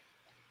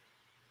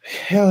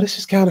 hell, this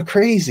is kind of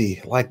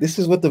crazy. Like, this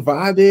is what the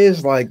vibe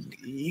is. Like,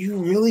 you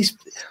really,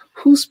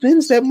 who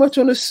spends that much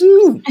on a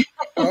suit?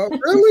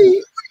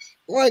 Really?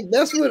 Like,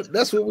 that's what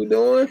we're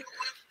doing.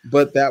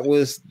 But that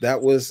was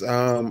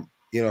her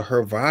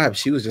vibe.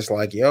 She was just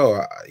like,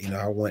 yo,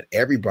 I want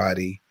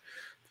everybody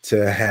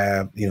to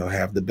have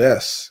the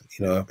best.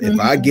 If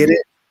I get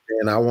it,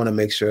 then I want to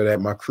make sure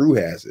that my crew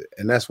has it.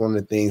 And that's one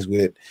of the things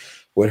with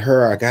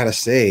her, I gotta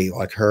say,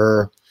 like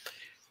her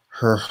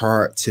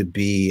heart to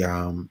be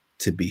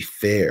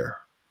fair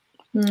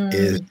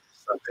is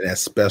something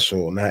that's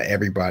special. Not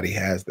everybody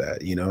has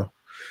that,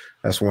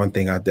 That's one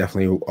thing I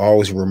definitely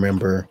always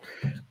remember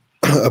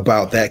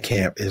about that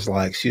camp, is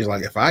like, she's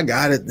like, if I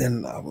got it,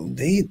 then I'm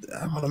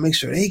gonna make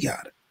sure they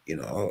got it.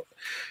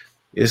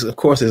 Of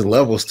course there's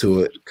levels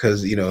to it,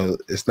 because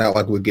it's not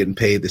like we're getting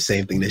paid the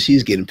same thing that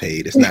she's getting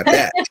paid. It's not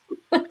that.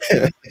 but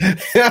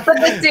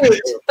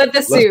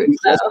the suit.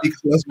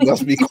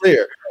 Let's be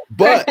clear.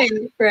 But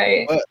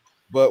right.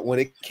 But when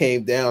it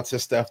came down to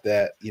stuff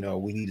that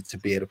we needed to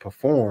be able to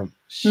perform,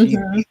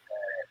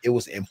 it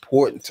was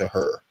important to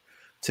her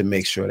to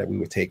make sure that we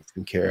were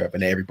taken care of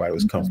and everybody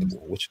was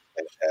comfortable, which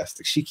was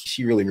fantastic.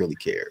 She really, really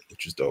cared,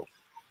 which was dope.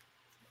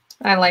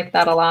 I like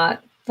that a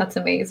lot. That's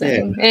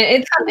amazing.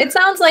 Yeah. It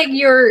sounds like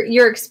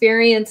your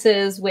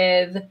experiences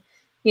with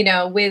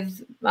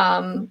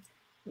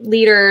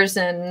leaders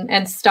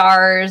and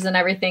stars and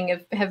everything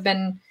have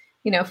been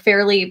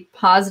fairly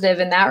positive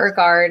in that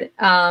regard.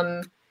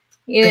 And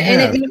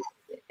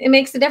it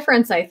makes a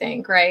difference, I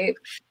think, right?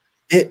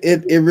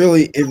 It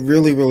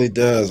really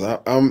does.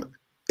 I'm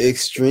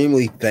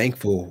extremely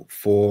thankful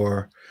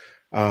for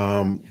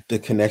the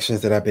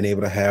connections that I've been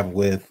able to have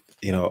with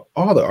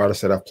all the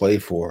artists that I've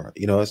played for.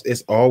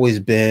 It's always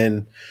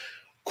been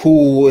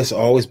cool. It's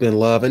always been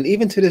love, and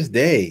even to this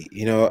day,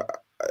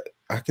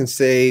 I can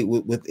say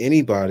with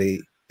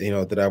anybody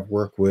that I've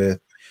worked with,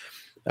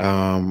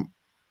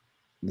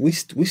 we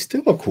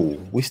still are cool.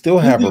 We still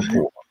have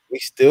rapport. We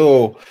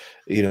still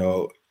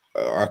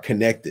are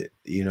connected.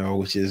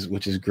 Which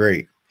is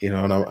great.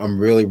 And I'm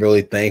really,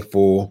 really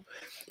thankful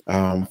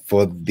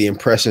for the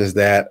impressions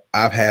that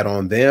I've had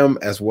on them,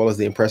 as well as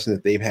the impression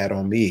that they've had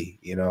on me.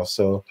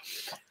 So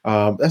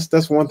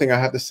that's one thing I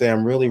have to say.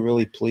 I'm really,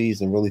 really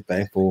pleased and really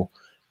thankful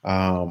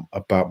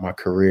about my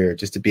career,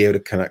 just to be able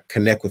to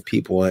connect with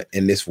people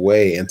in this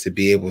way, and to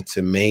be able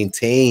to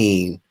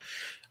maintain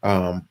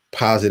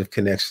positive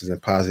connections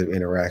and positive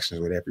interactions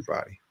with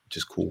everybody, which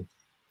is cool.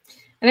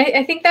 And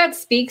I think that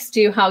speaks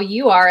to how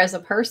you are as a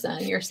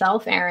person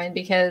yourself, Aaron,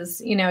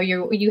 because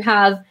you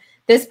have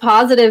this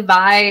positive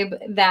vibe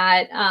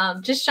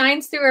that just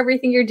shines through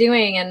everything you're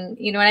doing. And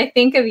when I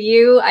think of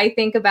you, I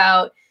think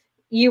about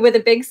you with a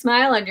big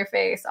smile on your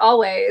face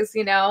always,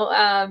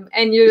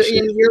 and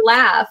your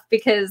laugh,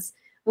 because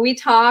we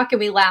talk and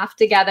we laugh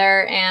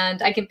together,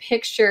 and I can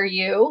picture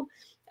you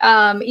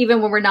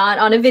even when we're not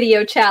on a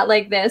video chat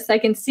like this. I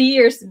can see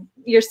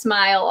your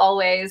smile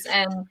always,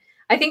 and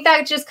I think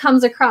that just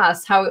comes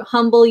across how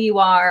humble you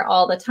are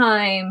all the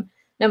time,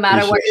 no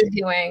matter what you're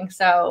doing.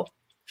 So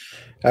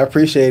I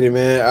appreciate it,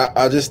 man.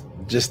 I just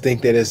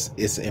think that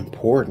it's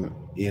important.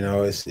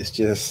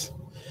 It's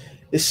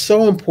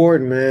so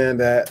important, man,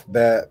 that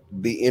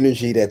the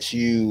energy that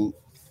you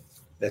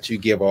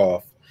give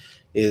off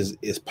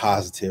is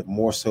positive,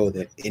 more so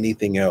than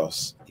anything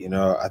else.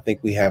 I think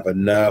we have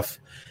enough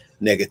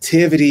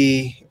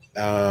negativity.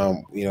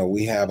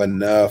 We have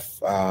enough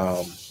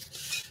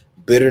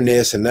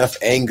bitterness, enough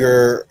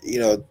anger,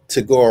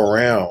 to go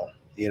around,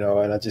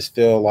 and I just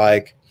feel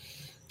like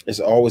it's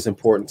always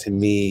important to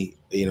me.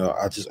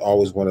 I just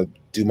always want to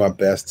do my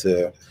best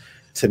to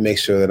make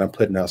sure that I'm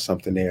putting out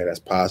something there that's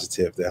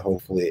positive, that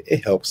hopefully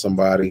it helps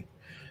somebody.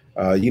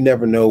 You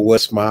never know what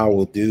smile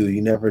will do.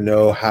 You never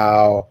know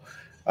how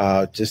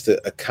just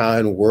a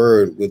kind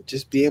word would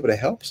just be able to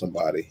help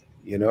somebody.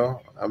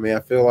 I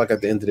feel like at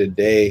the end of the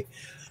day,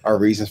 our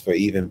reasons for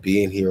even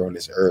being here on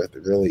this earth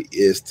really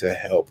is to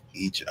help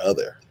each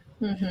other.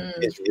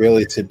 It's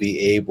really to be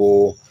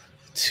able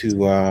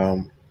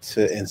to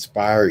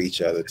inspire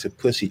each other, to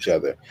push each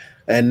other,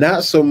 and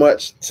not so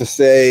much to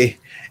say,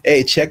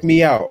 hey, check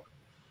me out,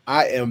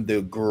 I am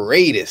the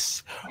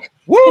greatest.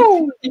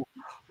 Woo!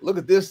 Look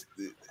at this.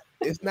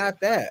 It's not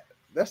that.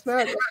 That's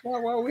not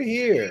why we're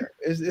here.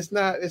 It's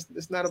not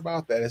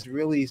about that. It's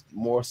really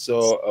more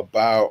so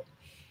about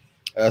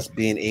us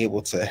being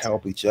able to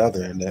help each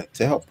other and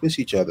to help push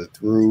each other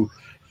through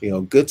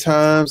good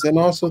times and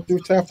also through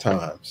tough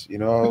times.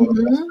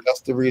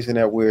 That's the reason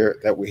that we're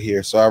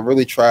here. So I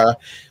really try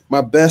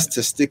my best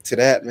to stick to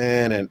that,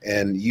 man,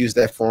 and use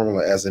that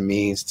formula as a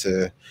means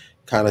to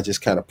kind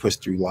of push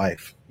through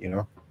life.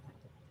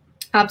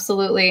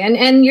 Absolutely.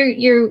 And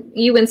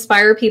you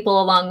inspire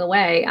people along the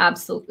way.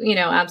 Absolutely.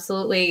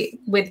 Absolutely,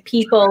 with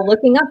people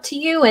looking up to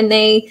you, and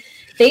they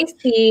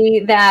see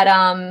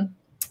that,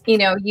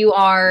 you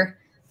are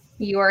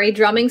a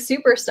drumming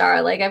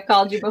superstar, like I've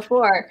called you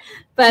before,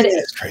 but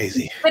it's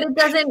crazy, but it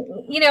doesn't,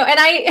 and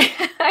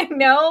I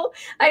know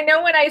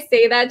when I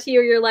say that to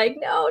you, you're like,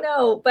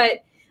 no,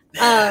 but,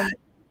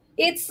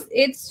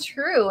 it's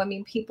true. I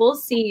mean, people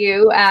see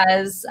you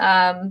as,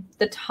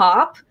 the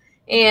top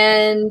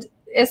and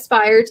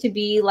aspire to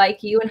be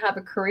like you and have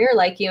a career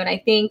like you. And I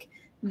think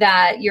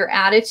that your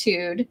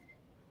attitude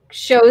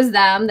shows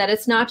them that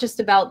it's not just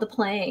about the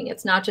playing.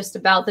 It's not just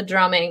about the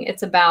drumming.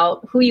 It's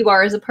about who you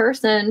are as a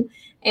person.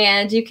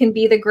 And you can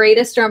be the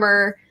greatest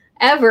drummer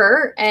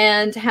ever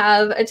and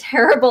have a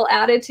terrible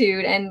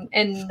attitude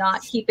and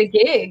not keep a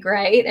gig,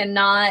 right? And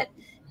not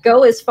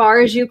go as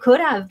far as you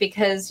could have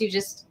because you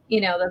just,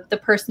 the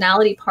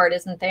personality part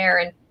isn't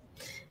there.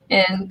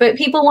 But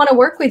people want to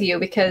work with you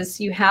because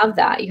you have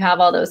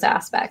all those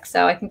aspects.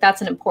 So I think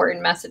that's an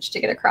important message to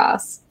get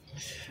across.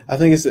 I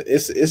think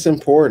it's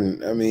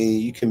important. I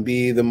mean, you can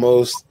be the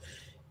most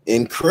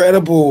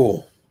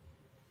incredible,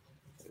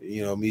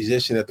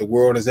 musician that the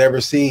world has ever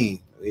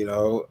seen,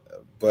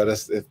 but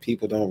if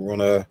people don't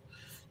want to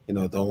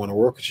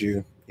work with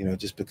you,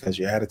 just because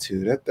your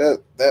attitude,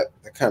 that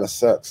kind of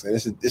sucks. And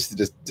it's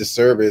a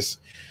disservice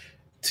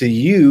to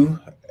you,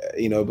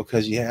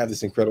 because you have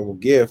this incredible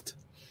gift.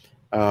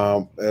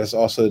 It's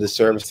also a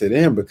disservice to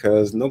them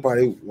because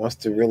nobody wants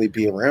to really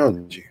be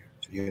around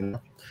you,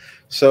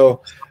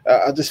 So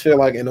I just feel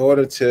like in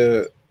order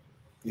to,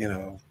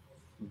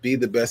 be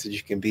the best that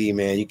you can be,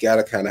 man, you got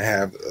to kind of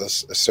have a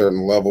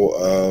certain level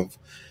of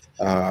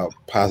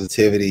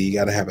positivity. You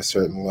got to have a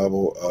certain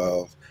level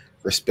of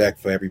respect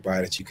for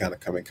everybody that you kind of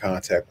come in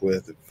contact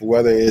with,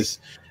 whether it's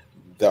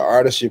the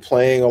artist you're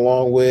playing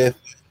along with,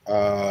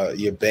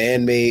 your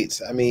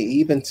bandmates. I mean,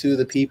 even to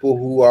the people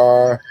who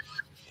are,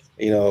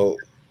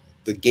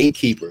 the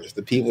gatekeepers,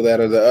 the people that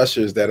are the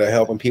ushers that are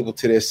helping people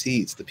to their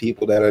seats, the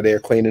people that are there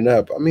cleaning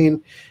up. I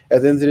mean,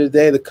 at the end of the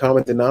day, the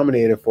common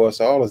denominator for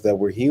us all is that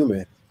we're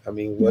human. I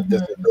mean, what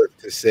does it hurt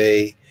to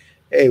say,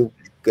 hey,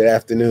 good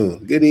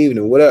afternoon, good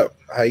evening, what up,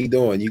 how you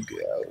doing?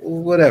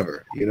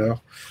 Whatever,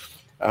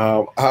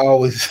 I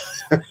always,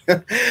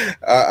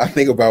 I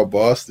think about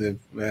Boston,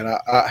 man.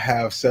 I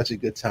have such a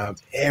good time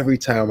every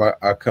time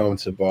I come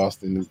to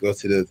Boston and go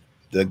to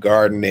the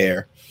garden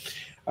there.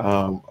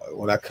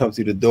 When I come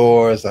through the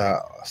doors, I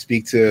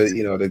speak to,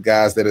 the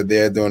guys that are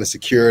there doing the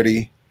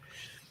security.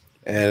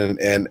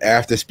 And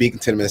after speaking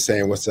to them and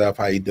saying, what's up,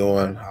 how you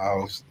doing?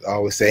 I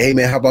always say, hey,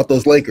 man, how about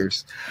those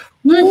Lakers?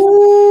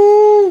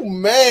 Woo,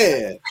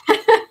 man.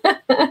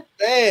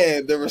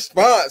 Man, the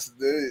response,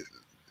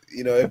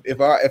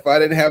 if I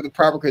didn't have the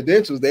proper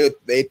credentials,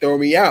 they throw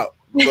me out.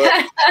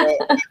 But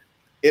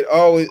it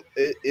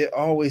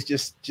always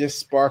just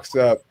sparks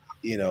up,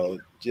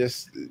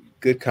 just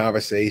good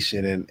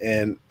conversation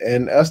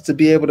and us to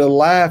be able to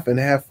laugh and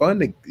have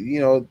fun,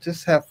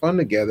 just have fun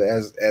together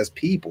as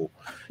people,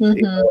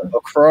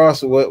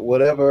 across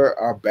whatever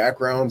our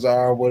backgrounds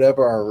are,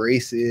 whatever our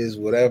race is,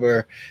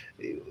 whatever,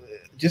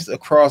 just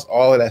across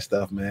all of that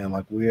stuff, man.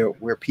 Like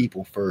we're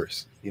people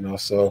first,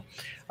 so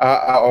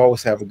I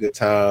always have a good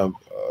time,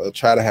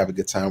 try to have a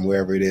good time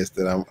wherever it is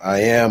that I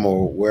am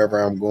or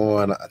wherever I'm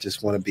going. I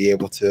just want to be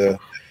able to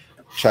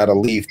try to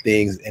leave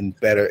things in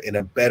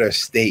a better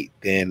state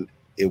than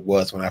it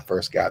was when I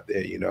first got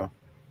there,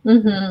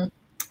 Yeah,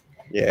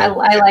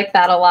 I like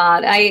that a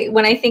lot.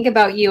 When I think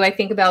about you, I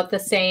think about the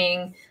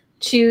saying,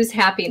 choose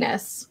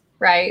happiness,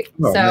 right?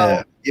 Oh, so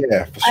man.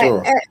 Yeah, for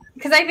sure.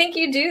 Because I think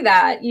you do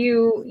that.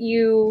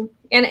 You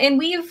and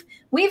we've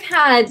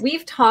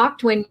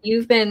talked when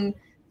you've been,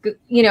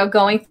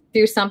 going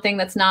through something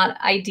that's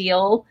not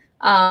ideal,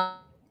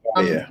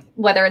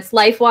 whether it's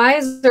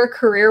life-wise or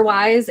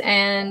career-wise,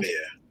 and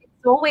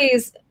it's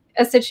always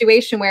a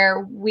situation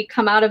where we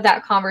come out of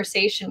that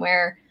conversation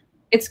where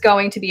it's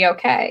going to be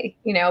okay,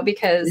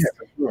 because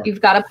you've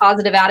got a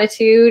positive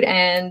attitude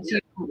and you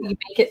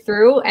make it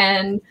through,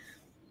 and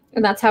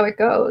that's how it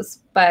goes.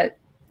 But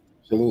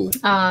absolutely.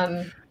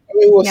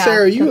 so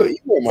Sarah, you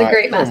are my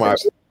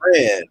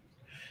friend.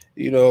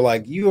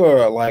 Like you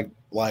are like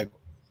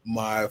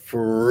my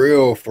for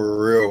real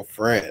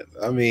friend.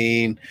 I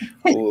mean,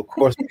 well, of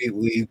course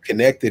we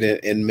connected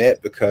and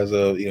met because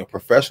of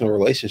professional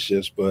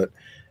relationships, but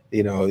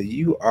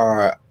you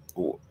are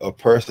a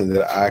person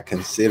that I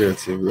consider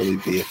to really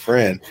be a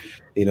friend,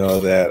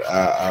 that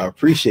I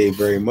appreciate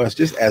very much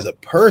just as a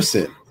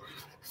person,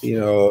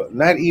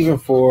 not even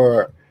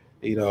for,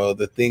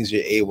 the things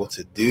you're able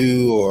to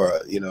do or,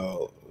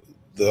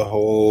 the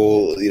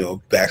whole,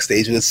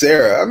 backstage with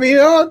Sarah. I mean,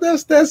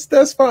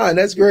 that's fine.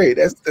 That's great.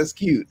 That's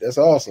cute. That's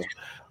awesome.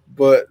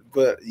 But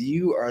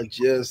you are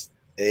just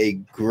a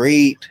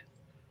great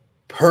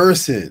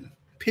person,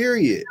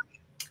 period.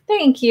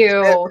 Thank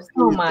you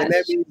so much.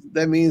 And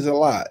that means a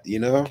lot, you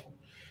know.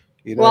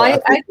 Well,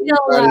 I feel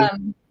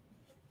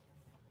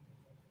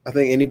I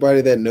think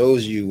anybody that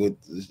knows you would,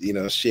 you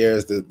know,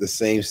 shares the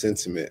same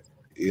sentiment.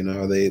 You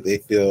know, they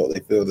feel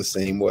the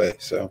same way.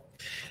 So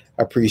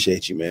I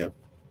appreciate you, man.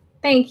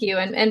 Thank you.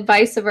 And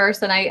vice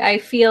versa. And I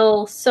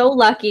feel so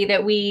lucky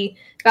that we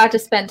got to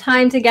spend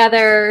time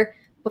together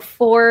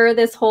before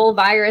this whole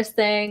virus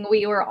thing.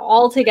 We were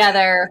all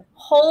together,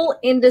 whole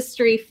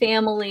industry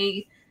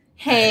family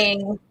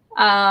hang,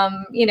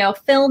 you know,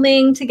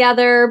 filming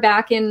together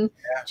back in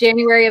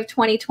January of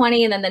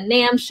 2020, and then the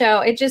NAMM show.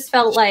 It just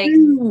felt like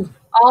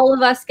all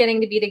of us getting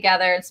to be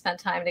together and spend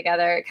time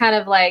together. It kind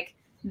of like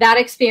that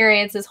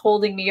experience is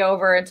holding me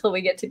over until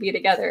we get to be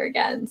together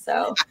again.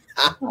 So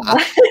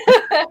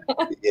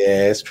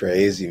yeah, it's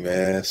crazy,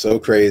 man. So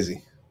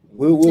crazy.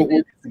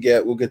 We'll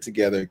get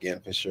together again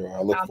for sure.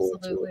 I look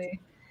forward to it.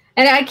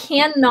 And I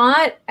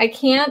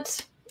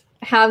can't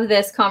have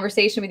this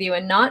conversation with you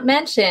and not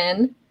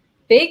mention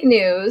big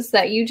news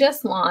that you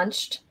just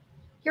launched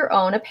your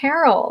own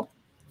apparel.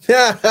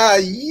 Yep.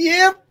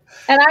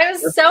 And I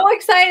was so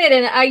excited.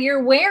 And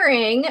you're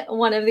wearing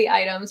one of the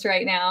items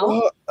right now.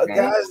 Well, right?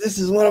 Guys, this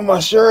is one of my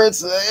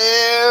shirts.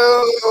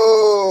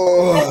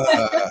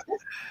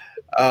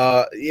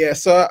 Yeah,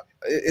 so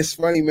it's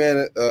funny,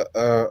 man.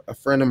 A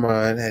friend of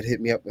mine had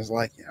hit me up and was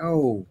like,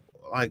 yo,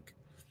 like,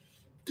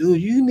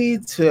 dude, you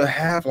need to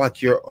have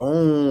like your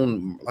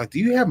own, like, do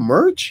you have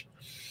merch?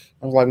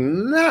 I was like,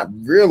 not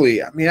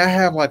really. I mean, I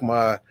have like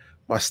my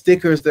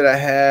stickers that I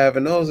have,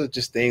 and those are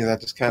just things I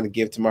just kind of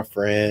give to my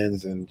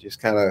friends and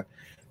just kind of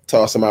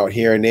toss them out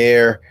here and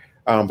there.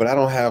 But I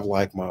don't have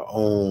like my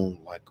own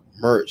like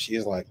merch.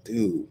 He's like,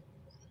 dude,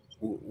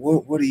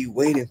 what are you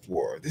waiting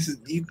for?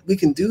 We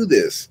can do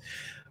this.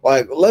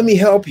 Like, let me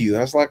help you.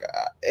 I was like,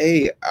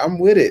 hey, I'm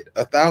with it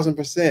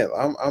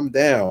 1,000%. I'm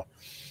down.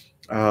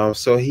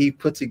 So he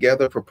put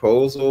together a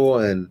proposal,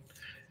 and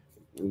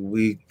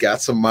we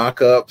got some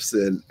mock-ups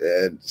and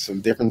some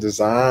different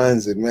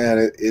designs, and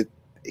man, it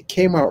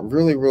came out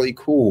really, really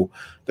cool.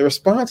 The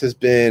response has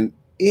been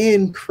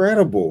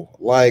incredible.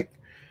 Like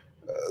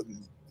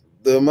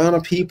the amount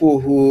of people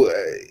who,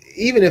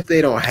 even if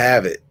they don't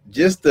have it,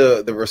 just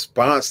the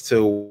response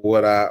to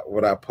what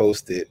I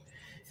posted,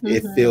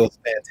 it feels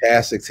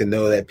fantastic to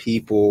know that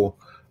people,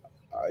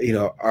 you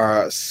know,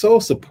 are so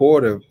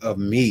supportive of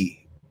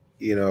me,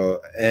 you know,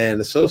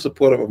 and so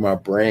supportive of my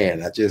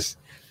brand.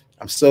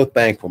 I'm so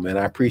thankful, man.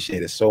 I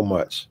appreciate it so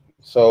much.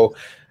 So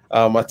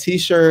my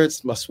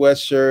t-shirts, my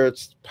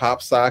sweatshirts,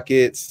 pop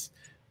sockets,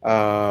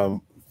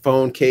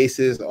 phone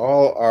cases,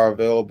 all are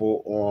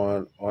available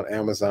on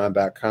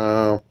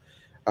Amazon.com.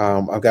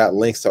 I've got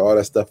links to all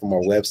that stuff on my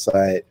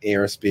website,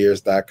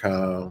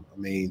 aaronspears.com. I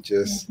mean,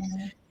 just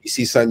you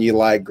see something you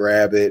like,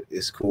 grab it.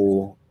 It's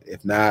cool.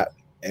 If not,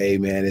 hey,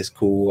 man, it's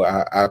cool.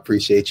 I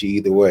appreciate you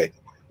either way,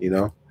 you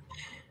know?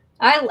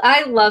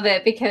 I love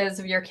it because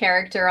of your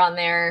character on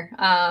there,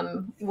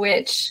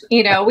 which,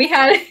 you know, we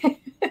had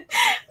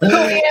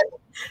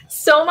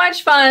so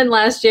much fun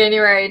last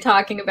January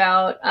talking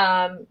about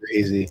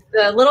crazy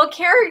the little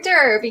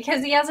character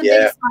because he has a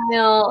big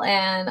smile,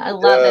 and I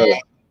love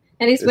it.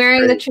 And he's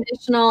wearing the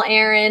traditional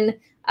Aaron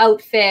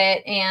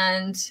outfit,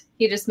 and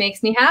he just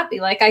makes me happy.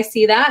 Like I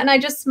see that and I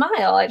just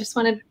smile. I just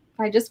want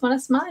to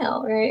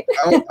smile, right?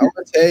 I'm gonna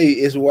tell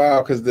you, it's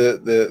wild because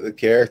the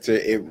character,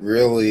 it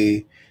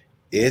really,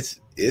 it's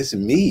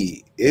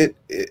me. It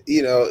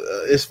you know,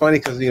 it's funny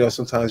because, you know,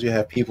 sometimes you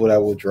have people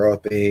that will draw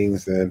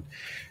things, and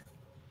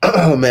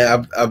oh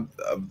man,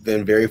 I've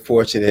been very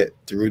fortunate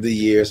through the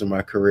years of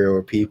my career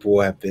where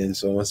people have been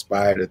so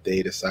inspired that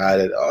they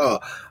decided, oh,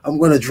 I'm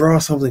going to draw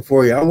something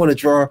for you. I want to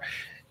draw,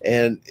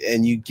 and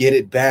you get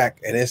it back,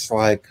 and it's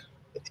like,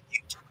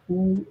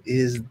 who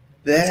is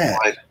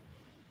that?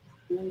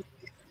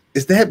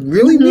 Is that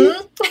really me?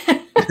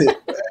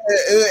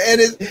 And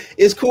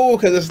it's cool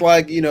because it's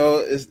like, you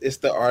know, it's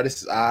the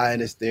artist's eye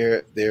and it's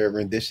their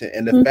rendition,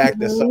 and the fact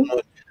that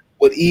someone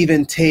would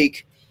even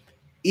take,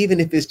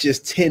 even if it's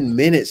just 10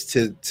 minutes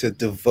to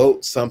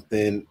devote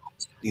something,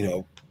 you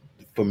know,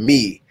 for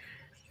me,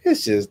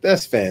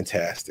 that's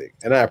fantastic.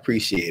 And I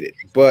appreciate it.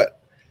 But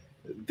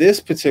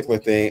this particular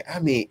thing, I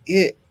mean,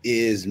 it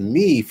is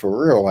me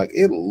for real. Like,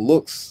 it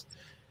looks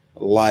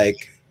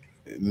like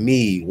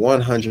me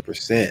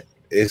 100%.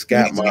 It's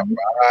got my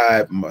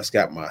vibe. It's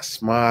got my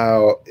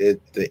smile.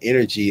 The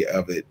energy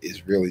of it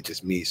is really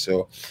just me.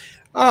 So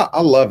I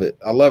love it.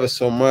 I love it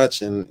so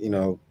much. And, you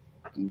know,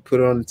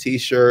 put it on the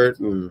t-shirt,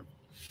 and,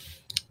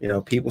 you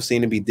know, people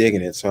seem to be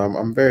digging it. So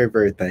I'm very,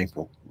 very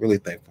thankful, really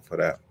thankful for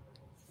that.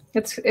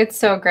 It's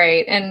so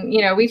great. And,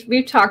 you know,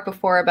 we've talked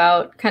before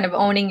about kind of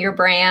owning your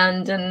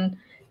brand,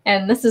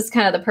 and this is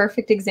kind of the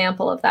perfect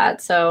example of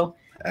that. So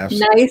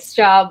absolutely. Nice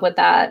job with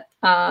that.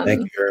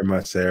 Thank you very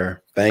much,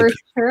 Sarah. Thank you.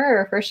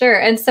 For sure.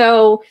 And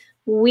so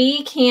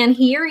we can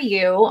hear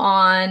you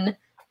on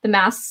The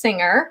Masked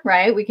Singer,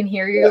 right? We can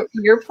hear you.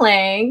 You're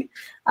playing.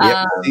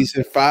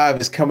 Season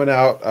 5 is coming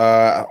out.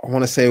 I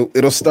want to say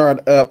it'll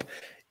start up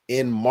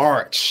in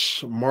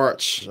March,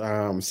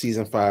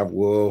 season 5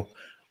 will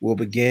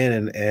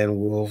begin, and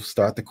we'll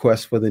start the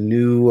quest for the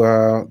new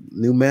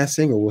Masked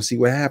Singer. We'll see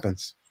what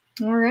happens.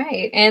 All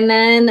right. And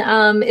then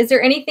is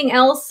there anything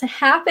else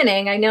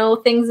happening? I know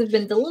things have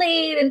been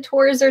delayed and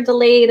tours are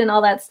delayed and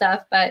all that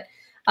stuff, but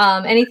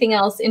anything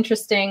else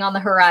interesting on the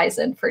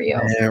horizon for you?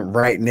 And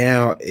right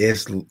now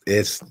it's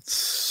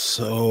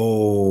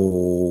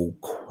so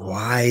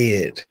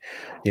quiet.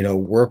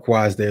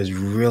 Work-wise, there's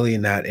really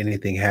not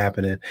anything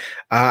happening.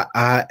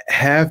 I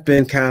have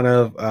been kind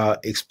of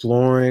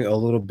exploring a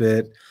little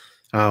bit,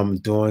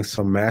 doing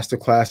some master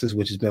classes,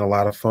 which has been a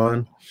lot of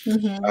fun.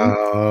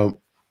 Mm-hmm.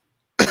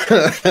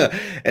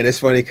 And it's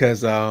funny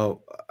because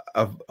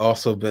I've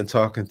also been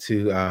talking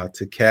to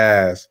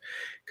Kaz,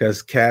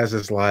 because Kaz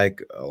is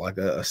like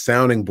a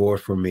sounding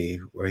board for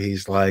me, where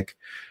he's like,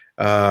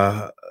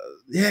 yeah,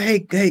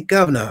 hey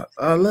governor,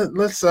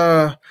 let's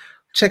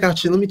check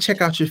out let me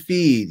check out your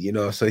feed,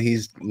 so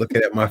he's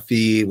looking at my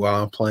feed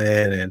while I'm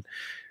playing, and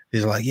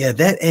he's like, yeah,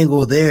 that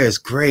angle there is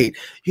great.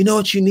 You know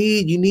what you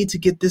need? You need to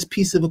get this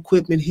piece of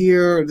equipment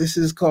here. This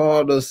is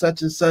called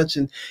such and such,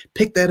 and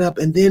pick that up.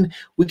 And then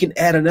we can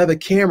add another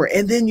camera.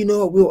 And then,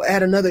 we'll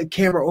add another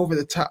camera over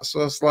the top.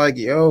 So it's like,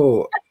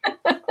 yo,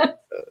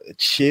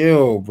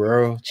 chill,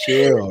 bro.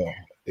 Chill.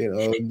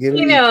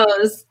 He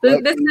knows.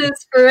 This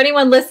is, for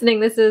anyone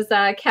listening, this is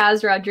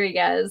Kaz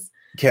Rodriguez.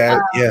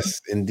 Kaz, yes,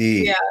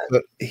 indeed. Yeah.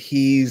 But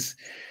he's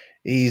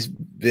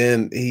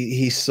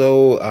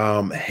so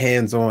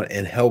hands-on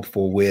and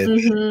helpful with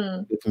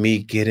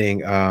me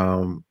getting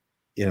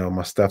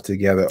my stuff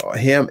together.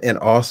 Him, and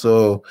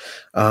also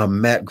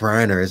Matt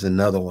Greiner is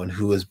another one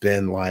who has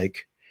been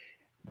like,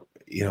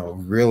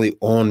 really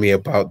on me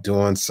about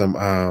doing some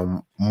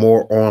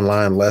more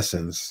online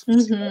lessons.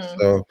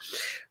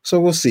 So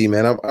we'll see,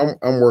 man.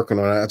 I'm working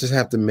on it. I just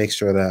have to make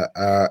sure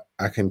that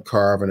I can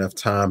carve enough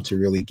time to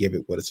really give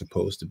it what it's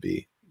supposed to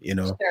be.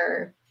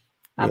 Sure.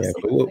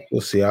 Absolutely. Yeah, but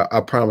we'll see.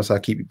 I promise I'll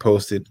keep you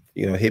posted.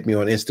 Hit me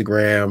on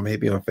Instagram,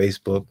 hit me on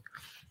Facebook.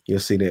 You'll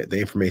see that the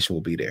information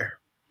will be there.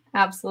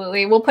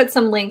 Absolutely. We'll put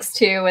some links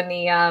too in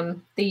the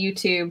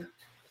YouTube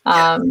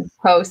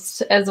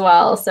post as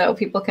well, so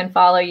people can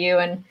follow you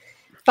and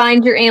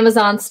find your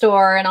Amazon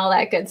store and all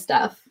that good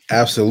stuff.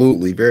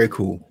 Absolutely. Very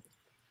cool.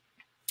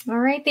 All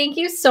right. Thank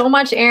you so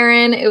much,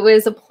 Aaron. It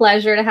was a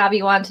pleasure to have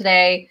you on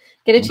today.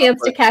 Get a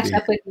chance to catch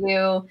up with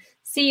you.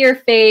 See your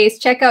face.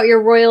 Check out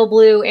your royal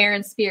blue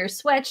Aaron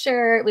Spears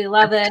sweatshirt. We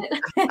love it.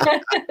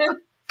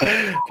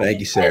 Thank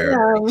you,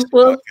 Sarah. Thanks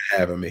for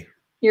having me.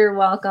 You're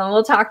welcome.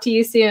 We'll talk to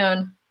you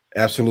soon.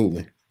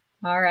 Absolutely.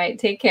 All right.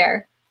 Take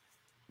care.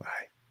 Bye.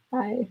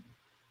 Bye.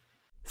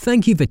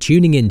 Thank you for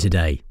tuning in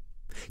today.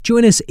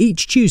 Join us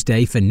each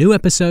Tuesday for new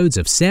episodes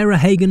of Sarah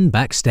Hagen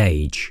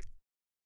Backstage.